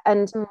there.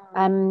 And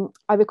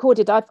I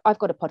recorded, I've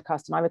got a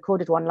podcast, and I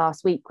recorded one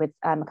last week with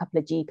a couple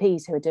of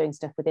GPs who are doing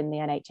stuff within the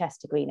NHS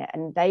to green it.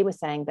 And they were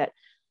saying that,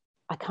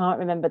 I can't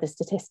remember the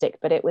statistic,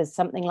 but it was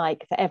something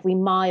like, for every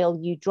mile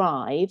you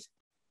drive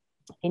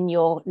in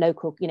your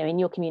local, you know, in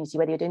your community,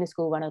 whether you're doing a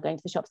school run or going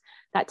to the shops,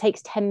 that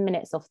takes 10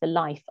 minutes off the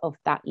life of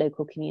that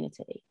local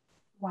community.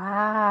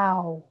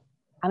 Wow.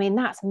 I mean,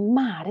 that's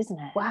mad, isn't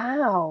it?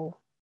 Wow.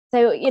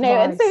 So, you know,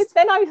 and so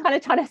then I was kind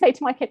of trying to say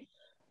to my kid,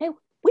 no,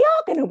 we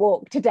are going to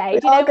walk today.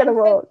 We are going to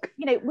walk.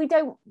 You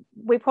know,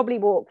 we probably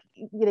walk,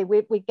 you know,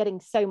 we're getting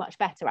so much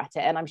better at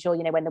it. And I'm sure,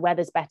 you know, when the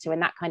weather's better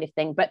and that kind of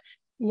thing, but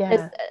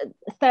there's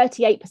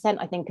 38%,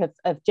 I think,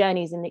 of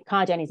journeys in the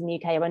car journeys in the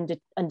UK are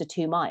under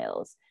 2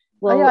 miles.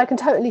 Well, yeah, I can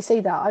totally see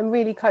that. I'm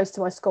really close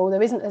to my school.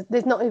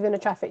 There's not even a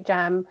traffic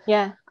jam.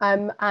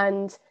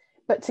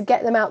 But to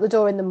get them out the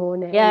door in the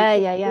morning,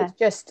 it's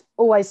just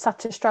always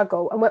such a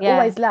struggle, and we're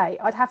always late.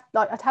 I'd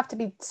have to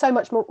be so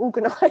much more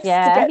organised. To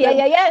get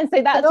them And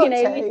so that's, you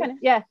know, you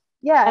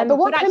kind of,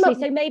 but actually,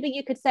 so maybe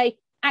you could say,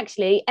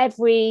 actually,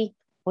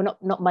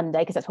 not Monday,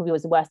 because that's probably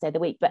always the worst day of the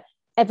week, but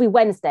every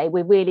Wednesday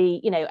we're really,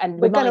 you know, and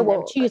we're going to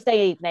walk.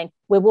 Tuesday evening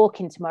we're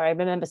walking tomorrow.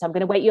 Remember, so I'm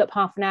going to wake you up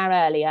half an hour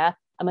earlier,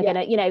 and we're going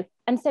to, you know,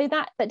 and so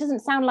that doesn't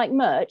sound like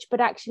much,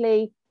 but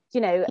actually, you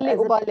know,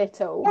 little by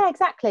little. Yeah,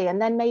 exactly.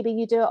 And then maybe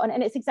you do it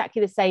and it's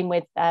exactly the same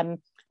with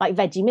like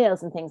veggie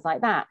meals and things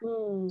like that.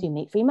 Do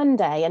meat-free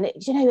Monday. And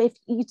you know, if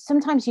you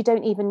sometimes you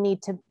don't even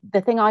need to.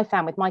 The thing I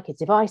found with my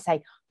kids, if I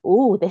say,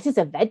 oh, this is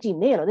a veggie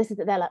meal, or this is,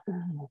 they're like,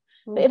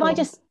 but if I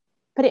just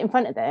put it in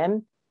front of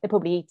them, they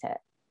probably eat it.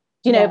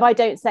 You know, if I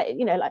don't say,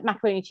 you know, like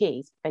macaroni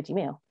cheese, veggie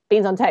meal,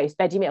 beans on toast,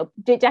 veggie meal,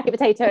 jacket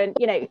potato, and,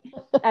 you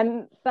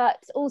know,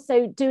 but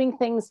also doing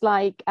things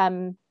like,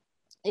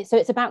 so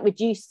it's about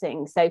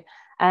reducing. So,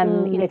 you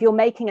know, if you're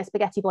making a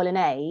spaghetti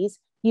bolognese,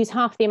 use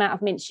half the amount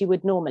of mince you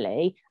would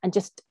normally, and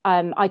just,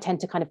 I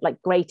tend to kind of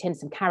like grate in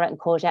some carrot and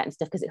courgette and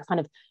stuff, because it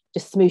kind of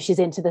just smooshes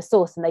into the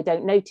sauce and they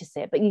don't notice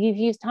it, but you've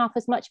used half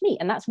as much meat,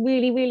 and that's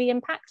really, really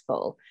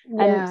impactful.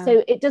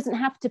 So it doesn't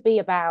have to be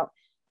about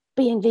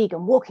being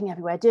vegan, walking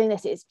everywhere, doing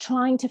this. It's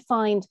trying to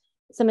find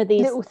some of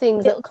these little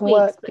things little that can tweaks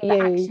work for that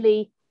you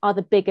actually are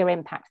the bigger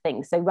impact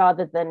things. So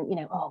rather than, you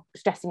know,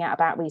 stressing out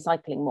about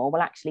recycling more,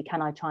 well, actually,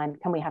 can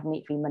we have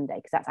meat free Monday?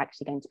 Because that's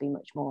actually going to be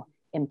much more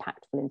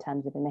impactful in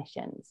terms of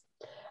emissions.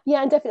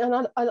 Yeah, and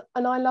definitely,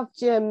 and I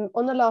loved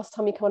on the last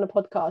time you come on a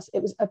podcast,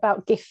 it was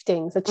about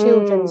gifting. So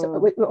children's,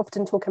 we were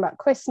often talking about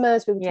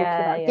Christmas, we were talking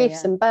about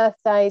gifts and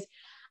birthdays,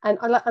 and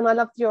I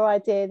loved your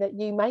idea that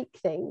you make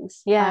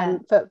things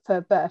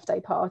for birthday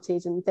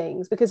parties and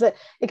things, because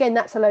again,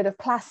 that's a load of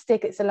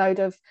plastic, it's a load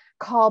of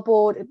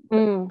cardboard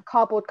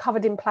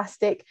covered in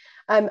plastic,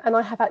 and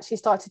I have actually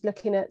started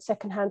looking at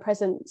secondhand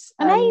presents.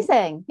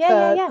 Amazing.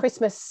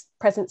 Christmas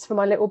presents for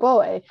my little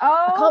boy.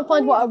 I can't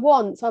find what I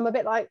want, so I'm a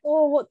bit like,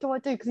 what do I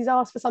do, because he's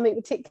asked for something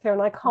particular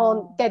and I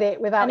can't get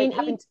it without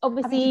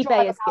obviously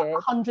eBay is good,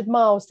 100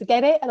 miles to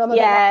get it, and I'm a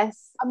bit like,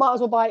 I might as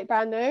well buy it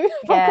brand new.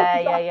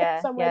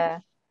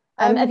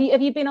 Have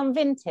you been on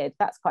Vinted?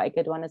 That's quite a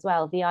good one as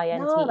well.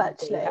 VINT. No,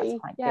 actually,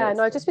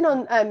 I've just been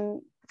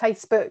on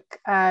Facebook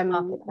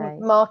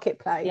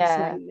marketplace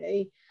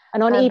mainly.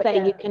 And on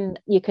eBay,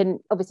 you can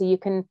obviously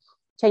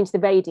change the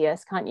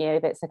radius, can't you,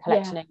 if it's a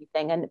collection of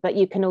anything, but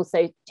you can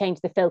also change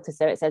the filter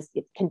so it says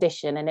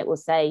condition, and it will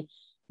say,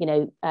 you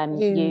know,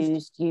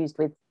 used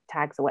with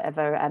tags or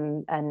whatever,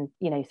 and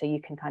you know, so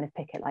you can kind of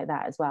pick it like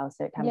that as well,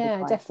 so it can be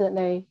quite...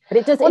 definitely.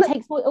 But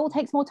it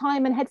takes more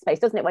time and headspace,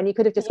 doesn't it, when you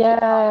could have just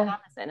got on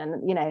Amazon,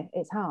 and you know,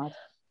 it's hard.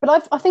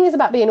 But I think it's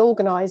about being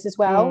organised as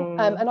well.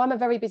 And I'm a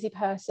very busy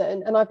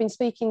person, and I've been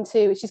speaking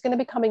to, she's going to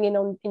be coming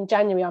in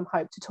January, I'm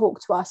hope, to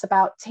talk to us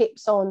about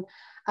tips on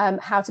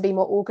how to be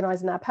more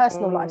organised in our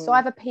personal life. So I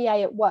have a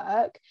PA at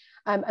work,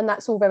 and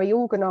that's all very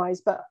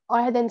organised, but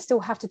I then still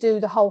have to do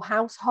the whole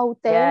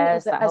household thing.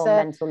 As a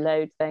mental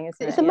load thing,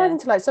 isn't it? It's a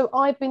mental load. So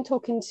I've been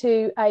talking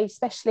to a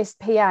specialist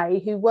PA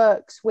who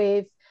works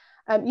with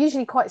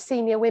usually quite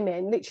senior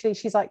women. Literally,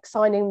 she's like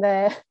signing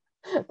their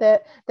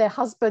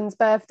husband's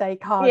birthday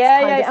cards,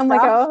 oh my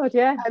god,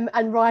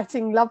 and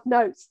writing love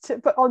notes to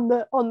put on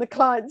the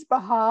client's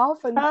behalf,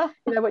 and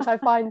you know, which I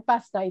find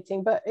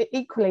fascinating. But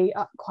equally,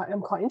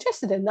 I'm quite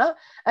interested in that.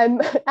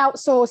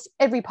 Outsource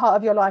every part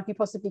of your life you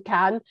possibly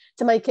can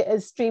to make it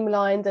as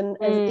streamlined and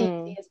as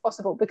easy as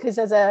possible, because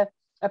as a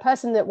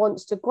person that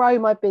wants to grow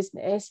my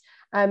business,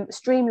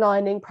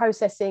 streamlining,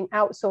 processing,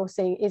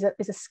 outsourcing is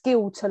a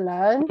skill to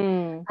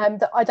learn,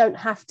 that I don't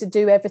have to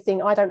do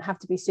everything. I don't have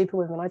to be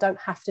superwoman. I don't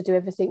have to do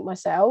everything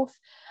myself.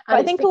 And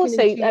I think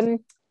also, you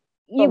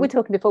were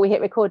talking before we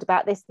hit record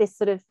about this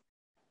sort of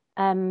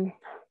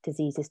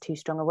disease is too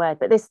strong a word,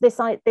 but this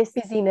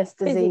busyness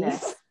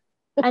disease.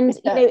 And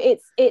you know,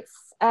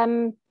 it's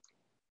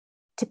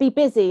to be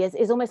busy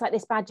is almost like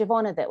this badge of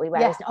honor that we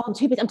wear. I'm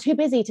too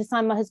busy to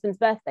sign my husband's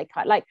birthday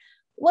card. Like,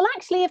 well,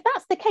 actually, if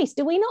that's the case,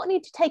 do we not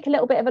need to take a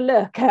little bit of a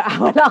look at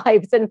our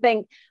lives and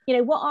think, you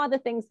know, what are the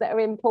things that are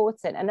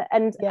important?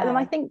 And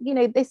I think, you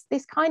know, this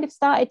kind of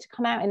started to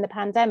come out in the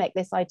pandemic,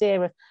 this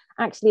idea of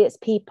actually it's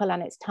people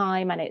and it's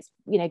time and it's,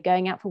 you know,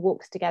 going out for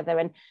walks together.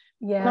 And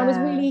I was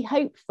really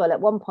hopeful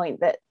at one point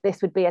that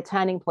this would be a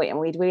turning point and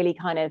we'd really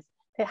kind of...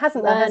 It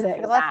hasn't, has it?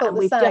 Because I thought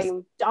the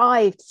same. Just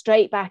dived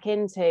straight back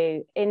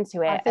into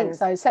it. I think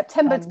so.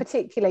 September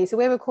particularly. So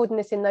we're recording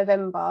this in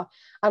November,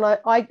 and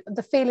I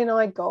the feeling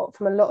I got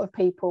from a lot of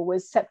people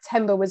was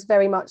September was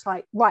very much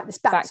like, right, this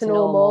back to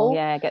normal.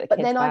 Yeah, get the kids back.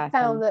 But then I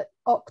found that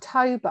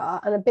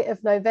October and a bit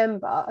of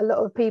November, a lot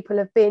of people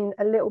have been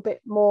a little bit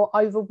more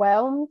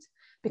overwhelmed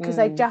because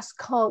they just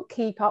can't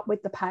keep up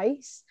with the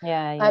pace.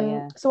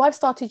 So I've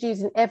started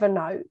using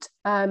Evernote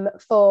and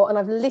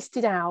I've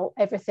listed out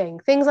everything,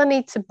 things I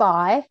need to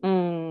buy,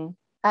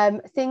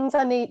 things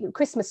I need,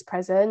 Christmas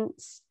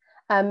presents,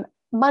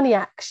 money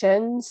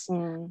actions,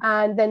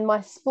 and then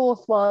my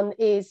fourth one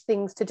is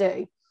things to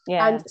do.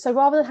 And so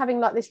rather than having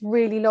like this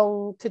really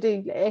long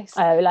to-do list,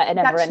 like a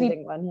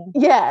never-ending one,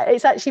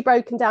 it's actually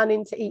broken down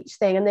into each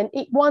thing, and then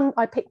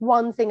I pick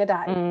one thing a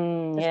day.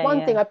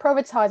 One thing I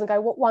prioritize and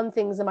go, what one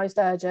thing is the most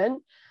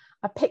urgent?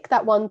 I pick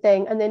that one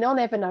thing, and then on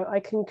Evernote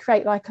I can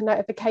create like a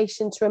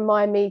notification to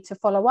remind me to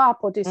follow up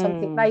or do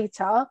something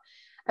later.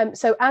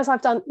 So as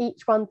I've done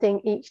each one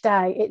thing each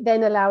day, it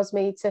then allows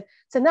me to.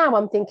 So now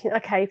I'm thinking,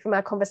 okay, from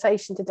our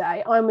conversation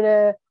today,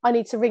 I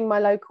need to ring my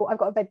local. I've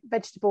got a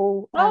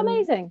vegetable.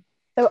 Amazing.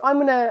 So I'm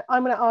gonna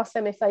ask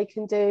them if they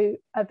can do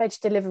a veg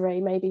delivery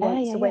maybe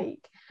once a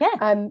week.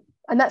 And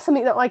that's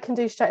something that I can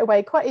do straight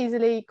away, quite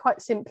easily,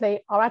 quite simply.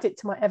 I'll add it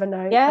to my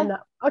Evernote. And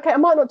I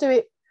might not do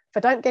it if I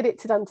don't get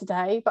it done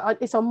today, but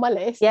it's on my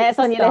list. It's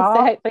on your list,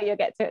 so hopefully you'll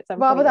get to it some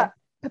point. Rather that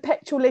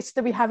perpetual list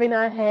that we have in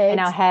our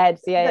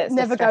heads. That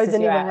never goes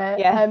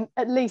anywhere.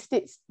 At least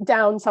it's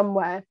down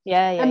somewhere.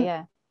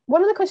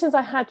 One of the questions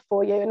I had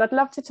for you, and I'd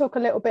love to talk a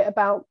little bit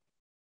about,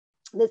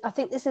 I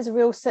think this is a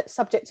real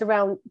subject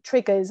around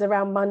triggers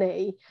around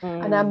money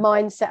and our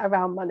mindset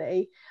around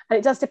money, and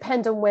it does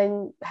depend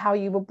on how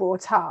you were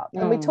brought up.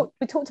 And we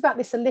talked about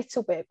this a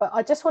little bit, but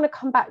I just want to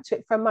come back to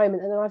it for a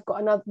moment, and then I've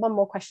got one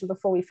more question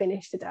before we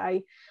finish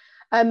today.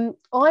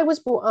 I was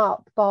brought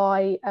up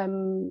by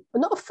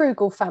not a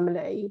frugal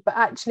family, but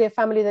actually a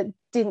family that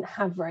didn't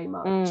have very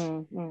much.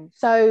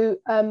 So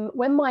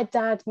when my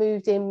dad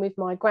moved in with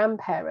my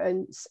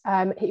grandparents,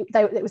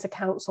 it was a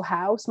council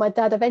house. My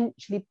dad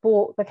eventually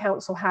bought the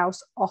council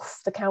house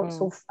off the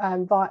council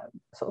sort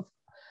of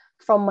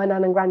from my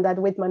nan and granddad,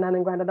 with my nan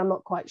and granddad, I'm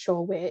not quite sure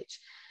which.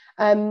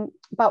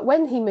 But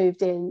when he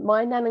moved in,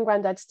 my nan and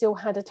granddad still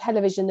had a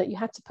television that you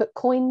had to put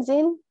coins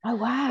in. Oh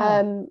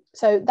wow.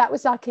 So that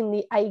was like in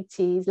the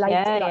 80s,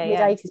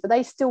 mid-80s, but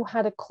they still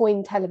had a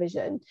coin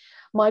television.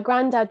 My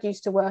granddad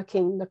used to work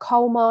in the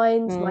coal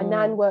mines. My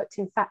nan worked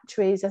in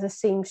factories as a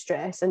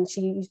seamstress, and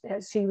she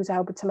was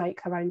able to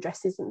make her own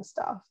dresses and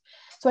stuff.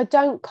 So I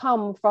don't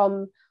come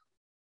from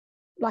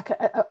like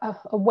a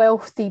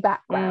wealthy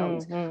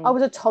background. I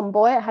was a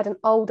tomboy. I had an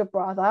older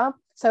brother,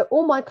 so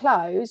all my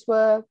clothes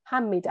were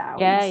hand-me-downs.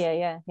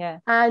 Yeah.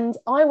 And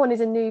I wanted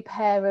a new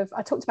pair of,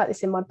 I talked about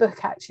this in my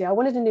book actually, I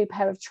wanted a new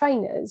pair of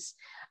trainers.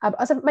 I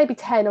was maybe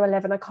 10 or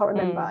 11, I can't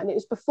remember, and it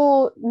was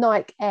before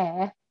Nike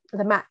Air,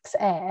 the Max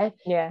Air,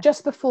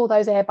 just before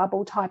those air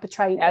bubble type of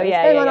trainers.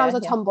 When I was a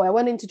tomboy, I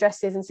went into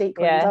dresses and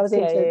sequins. I was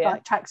into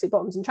like tracksuit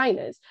bottoms and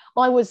trainers.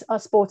 I was a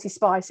Sporty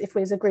Spice. If we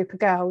was a group of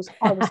girls,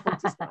 I was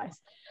Sporty Spice.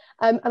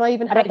 And I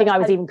don't think I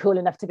was even cool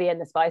enough to be in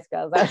the Spice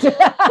Girls.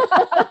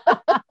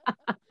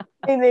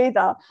 Me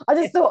neither. I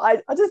just thought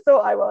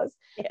I was.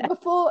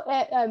 Before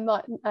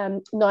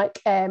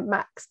Nike Air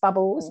Max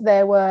bubbles,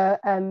 there were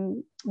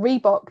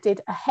Reebok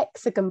did a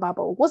hexagon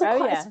bubble. Wasn't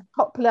quite as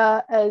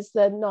popular as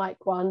the Nike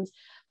ones,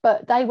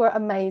 but they were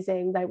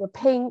amazing. They were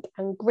pink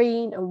and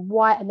green and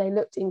white, and they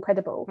looked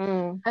incredible.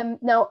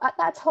 Now at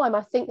that time,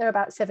 I think they're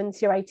about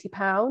 70 or 80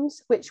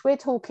 pounds, which we're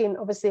talking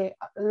obviously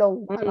we're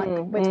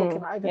talking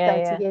about over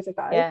 30 years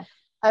ago.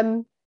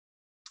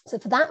 So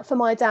for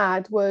my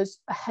dad was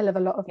a hell of a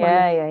lot of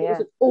money. It was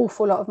an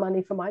awful lot of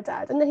money for my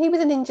dad. And then he was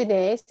an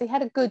engineer, so he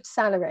had a good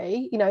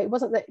salary. You know, it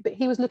wasn't that, but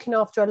he was looking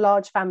after a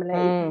large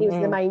family. He was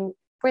the main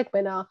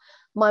breadwinner.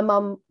 My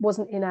mum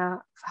wasn't in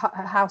our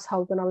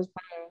household when I was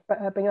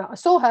bringing up. I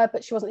saw her,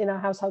 but she wasn't in our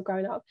household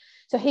growing up.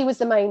 So he was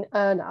the main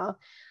earner.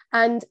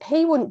 And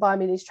he wouldn't buy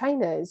me these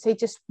trainers. He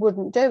just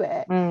wouldn't do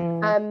it.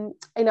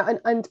 You know,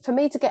 and for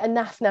me to get a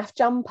Naf Naf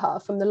jumper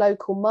from the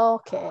local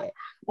market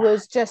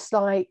was just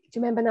like, do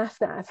you remember Naf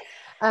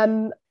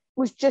Naf?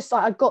 Was just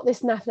like, I got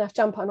this Naf Naf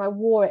jumper and I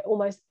wore it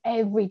almost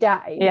every day.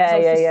 I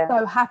was just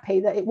so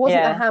happy that it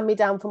wasn't a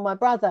hand-me-down from my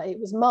brother, it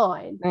was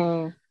mine.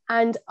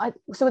 And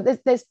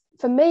there's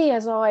for me,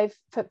 as so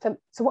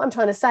what I'm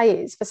trying to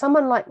say is, for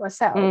someone like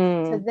myself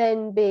to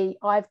then be,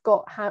 I've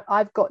got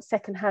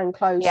secondhand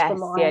clothes for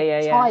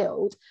my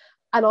child,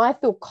 and I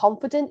feel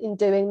confident in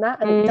doing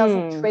that, and it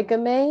doesn't trigger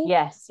me.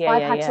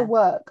 I've had to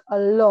work a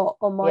lot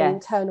on my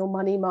internal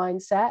money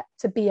mindset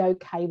to be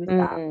okay with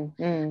that.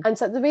 And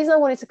so the reason I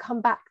wanted to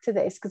come back to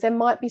this, because there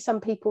might be some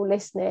people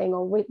listening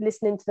or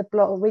listening to the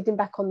blog or reading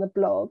back on the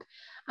blog,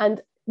 and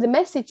the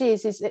message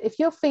is that if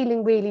you're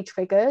feeling really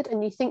triggered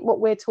and you think what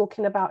we're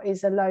talking about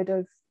is a load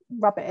of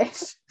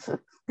rubbish,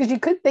 because you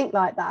could think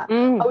like that,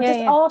 I would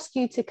ask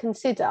you to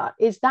consider,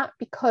 is that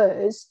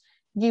because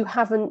you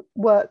haven't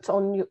worked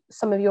on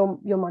some of your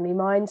money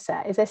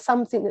mindset? Is there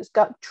something that's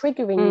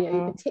triggering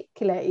you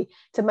particularly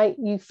to make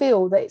you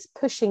feel that it's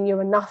pushing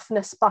your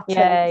enoughness button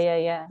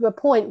to a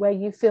point where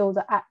you feel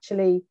that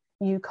actually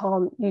you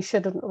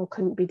shouldn't or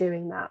couldn't be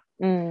doing that?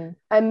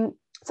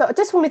 So I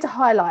just wanted to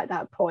highlight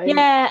that point.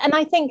 Yeah, and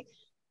I think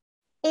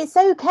it's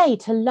okay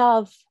to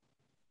love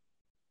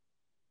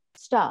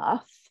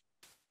stuff,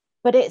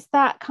 but it's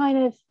that kind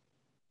of,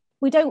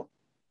 we don't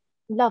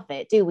love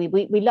it, do we?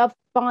 We love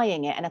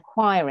buying it and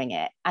acquiring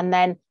it, and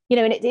then, you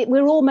know, and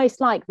we're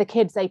almost like the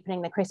kids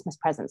opening the Christmas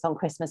presents on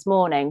Christmas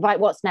morning. Right,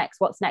 what's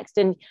next?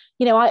 And,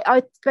 you know,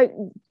 I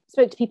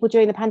spoke to people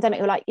during the pandemic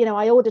who were like, you know,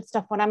 I ordered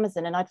stuff on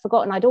Amazon and I'd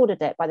forgotten I'd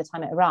ordered it by the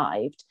time it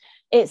arrived.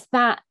 It's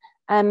that.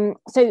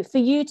 So for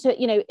you to,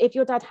 you know, if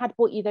your dad had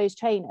bought you those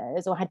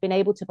trainers or had been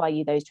able to buy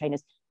you those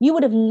trainers, you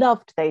would have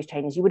loved those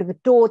trainers. You would have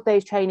adored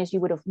those trainers.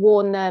 You would have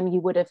worn them. You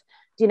would have,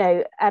 you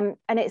know, and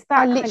it's that.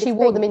 I literally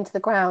wore them into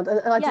the ground, and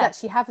I did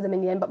actually have them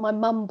in the end, but my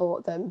mum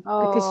bought them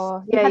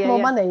because she had more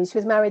money. She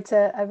was married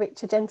to a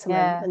richer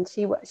gentleman, and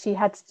she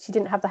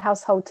didn't have the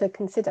household to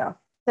consider.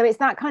 So it's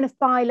that kind of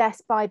buy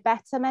less, buy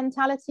better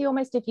mentality,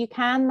 almost, if you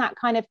can, that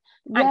kind of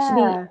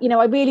actually, you know,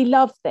 I really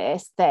love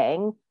this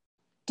thing.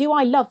 Do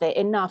I love it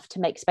enough to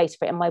make space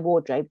for it in my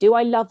wardrobe? Do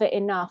I love it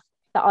enough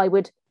that I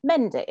would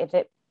mend it if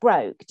it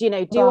broke? Do you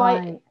know,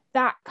 I,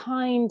 that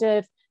kind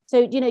of, so,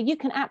 you know, you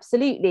can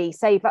absolutely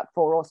save up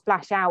for or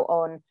splash out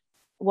on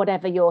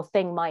whatever your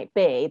thing might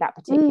be, that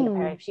particular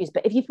pair of shoes.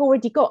 But if you've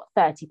already got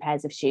 30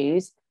 pairs of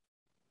shoes,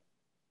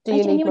 are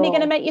you genuinely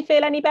going to make you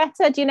feel any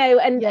better? Do you know?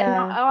 And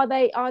are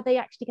they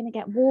actually going to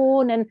get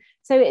worn? And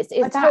so it's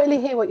I totally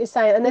hear what you're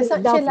saying. And there's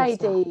actually a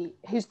lady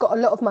who's got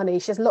a lot of money.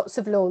 She has lots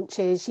of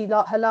launches.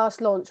 Her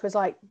last launch was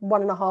like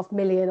 1.5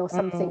 million or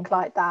something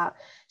like that.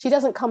 She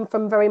doesn't come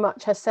from very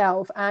much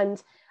herself,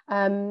 and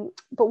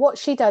But what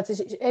she does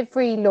is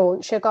every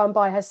launch she'll go and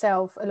buy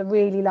herself a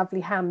really lovely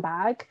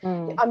handbag.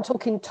 I'm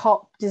talking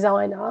top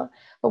designer.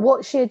 But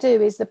what she'll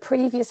do is the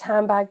previous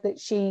handbag that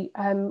she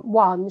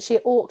won,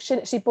 she'd auction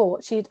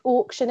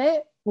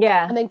it,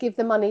 and then give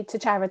the money to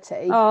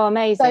charity. Oh,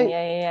 amazing. So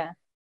yeah.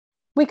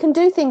 We can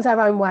do things our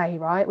own way,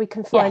 right? We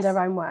can find our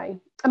own way.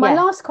 And my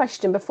last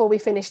question before we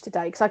finish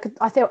today, because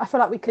I feel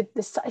like we could.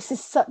 This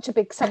is such a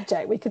big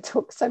subject. We could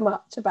talk so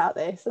much about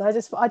this, and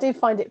I do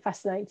find it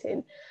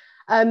fascinating.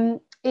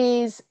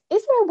 Is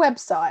there a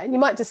website? And you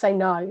might just say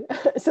no.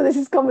 So this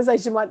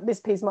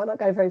piece might not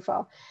go very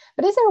far.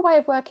 But is there a way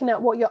of working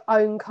out what your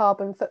own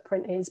carbon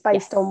footprint is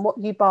based on what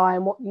you buy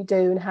and what you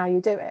do and how you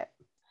do it?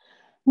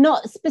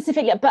 Not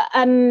specifically, but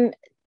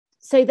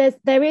so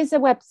there is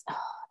a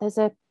there's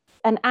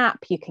an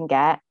app you can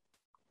get.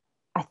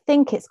 I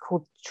think it's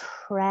called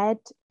Tred,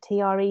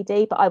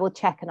 TRED, but I will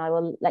check and I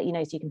will let you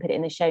know so you can put it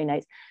in the show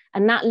notes.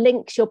 And that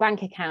links your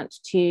bank account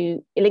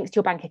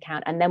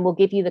and then we'll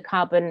give you the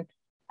carbon,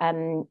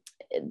 of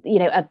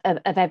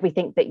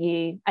everything that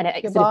and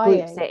it sort of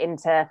groups it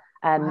into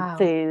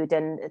food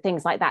and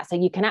things like that. So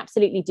you can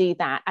absolutely do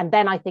that. And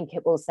then I think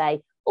it will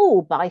say,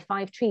 buy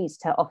 5 trees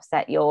to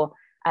offset your,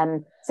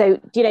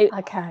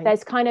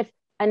 there's kind of,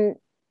 and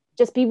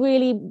just be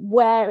really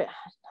wary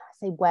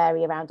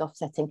around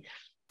offsetting.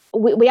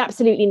 We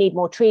absolutely need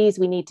more trees.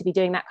 We need to be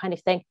doing that kind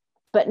of thing,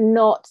 but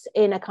not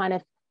in a kind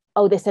of,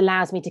 this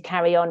allows me to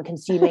carry on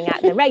consuming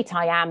at the rate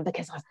I am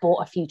because I've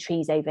bought a few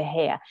trees over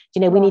here.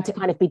 We need to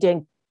kind of be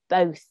doing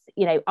both,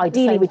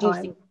 ideally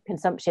reducing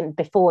consumption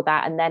before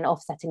that and then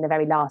offsetting the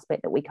very last bit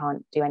that we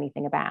can't do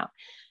anything about.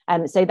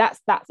 So that's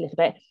a little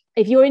bit.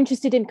 If you're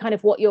interested in kind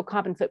of what your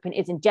carbon footprint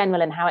is in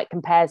general and how it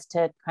compares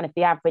to kind of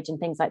the average and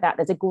things like that,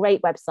 there's a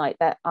great website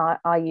that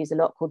I use a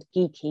lot called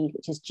Geeky,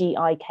 which is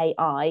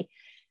GIKI.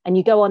 And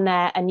you go on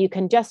there and you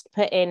can just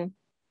put in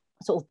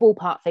sort of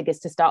ballpark figures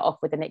to start off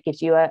with, and it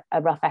gives you a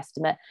rough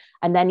estimate.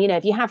 And then,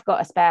 if you have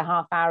got a spare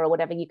half hour or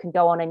whatever, you can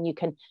go on and you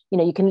can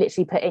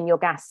literally put in your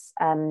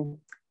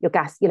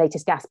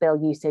latest gas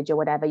bill usage or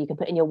whatever. You can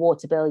put in your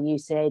water bill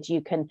usage. You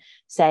can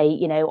say,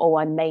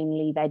 I'm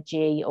mainly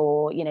veggie,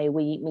 or,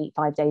 we eat meat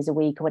 5 days a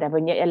week or whatever.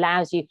 And it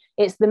allows you,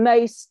 it's the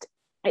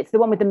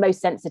one with the most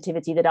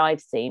sensitivity that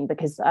I've seen,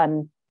 because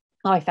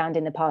I found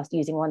in the past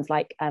using ones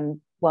like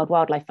World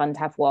Wildlife Fund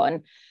have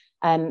one.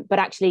 But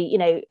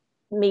actually,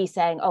 me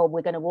saying,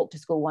 we're going to walk to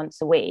school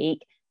once a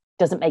week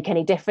doesn't make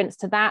any difference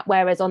to that.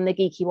 Whereas on the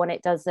Geeky one,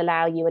 it does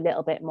allow you a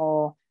little bit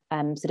more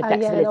sort of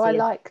flexibility. I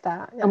like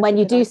that. And when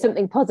you do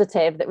something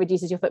positive that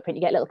reduces your footprint,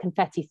 you get little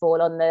confetti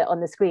fall on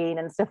the screen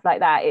and stuff like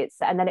that.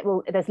 And then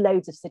there's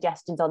loads of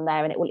suggestions on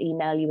there, and it will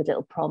email you with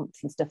little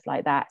prompts and stuff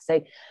like that.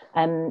 So,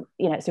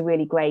 it's a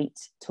really great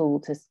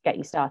tool to get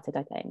you started,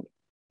 I think.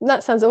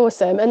 That sounds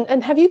awesome.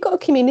 And have you got a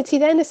community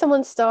then? If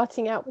someone's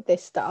starting out with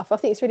this stuff, I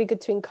think it's really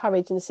good to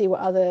encourage and see what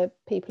other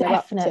people are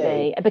up to.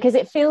 Definitely, because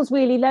it feels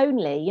really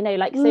lonely,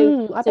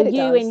 so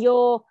you in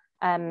your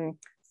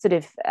sort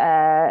of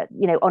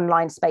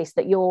online space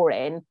that you're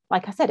in,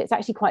 like I said, it's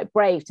actually quite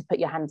brave to put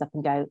your hands up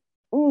and go,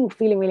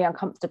 feeling really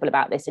uncomfortable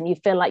about this, and you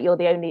feel like you're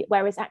the only,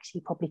 whereas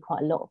actually probably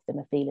quite a lot of them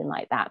are feeling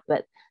like that,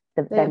 but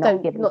they're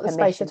not given the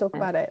space to talk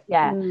about it.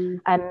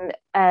 And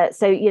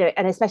so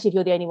and especially if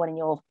you're the only one in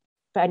your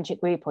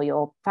friendship group or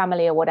your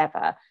family or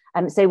whatever.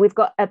 So we've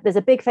got there's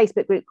a big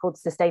Facebook group called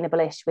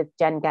Sustainable-ish with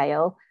Jen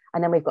Gale,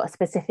 and then we've got a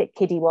specific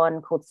kiddie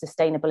one called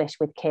Sustainable-ish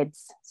with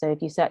Kids. So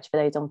if you search for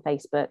those on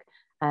Facebook,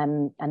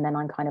 and then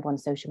I'm kind of on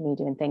social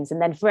media and things.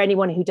 And then for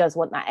anyone who does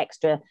want that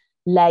extra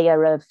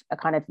layer of a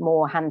kind of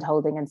more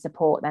hand-holding and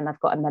support, then I've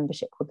got a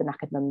membership called the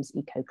Knackered Mums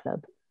Eco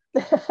Club.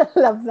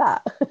 Love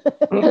that.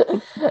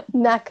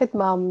 Knackered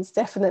mums,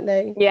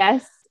 definitely.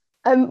 Yes.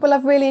 Well,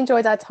 I've really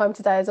enjoyed our time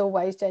today, as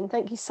always, Jen.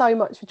 Thank you so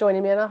much for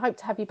joining me, and I hope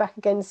to have you back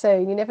again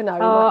soon. You never know.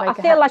 I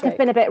feel like I've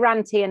been a bit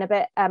ranty and a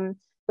bit,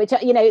 which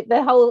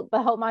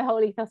my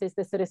whole ethos is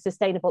the sort of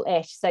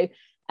sustainable-ish. So,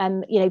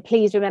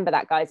 please remember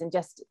that, guys, and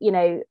just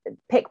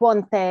pick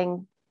one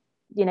thing,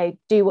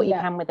 do what you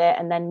can with it,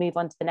 and then move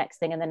on to the next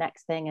thing and the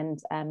next thing.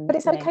 And but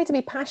it's okay to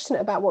be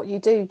passionate about what you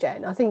do,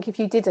 Jen. I think if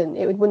you didn't,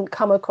 it wouldn't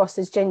come across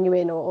as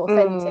genuine or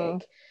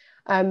authentic.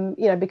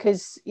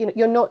 Because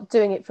you're not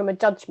doing it from a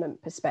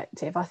judgment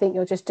perspective. I think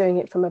you're just doing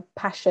it from a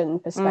passion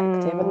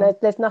perspective, and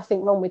there's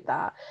nothing wrong with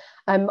that.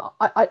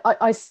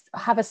 I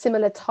have a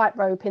similar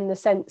tightrope in the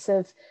sense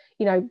of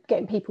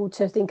getting people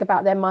to think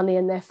about their money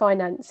and their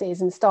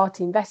finances and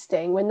start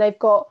investing when they've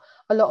got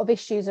a lot of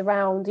issues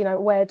around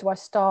where do I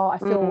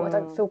start? I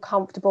don't feel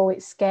comfortable,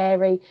 it's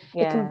scary.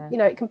 It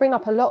can bring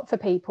up a lot for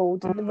people,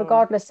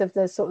 regardless of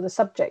the sort of the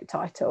subject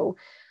title.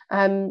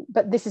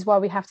 But this is why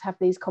we have to have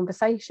these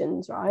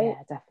conversations, right?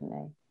 Yeah,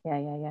 definitely.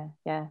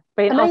 Yeah.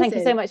 Brilliant. Oh, thank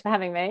you so much for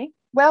having me.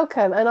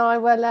 Welcome. And I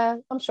will,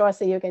 I'm sure I'll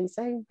see you again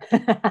soon.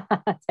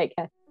 Take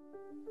care.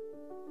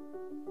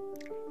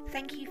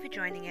 Thank you for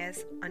joining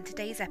us on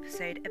today's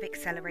episode of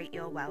Accelerate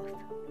Your Wealth.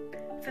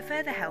 For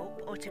further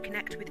help or to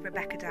connect with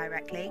Rebecca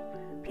directly,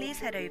 please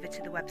head over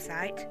to the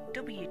website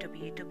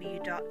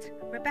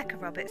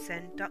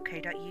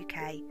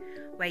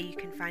www.rebeccarobertson.co.uk, where you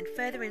can find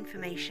further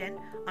information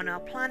on our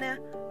planner,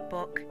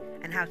 book,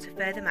 and how to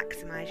further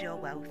maximise your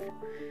wealth.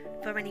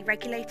 For any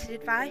regulated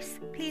advice,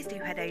 please do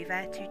head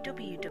over to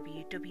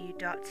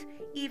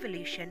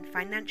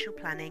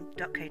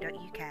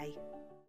www.evolutionfinancialplanning.co.uk.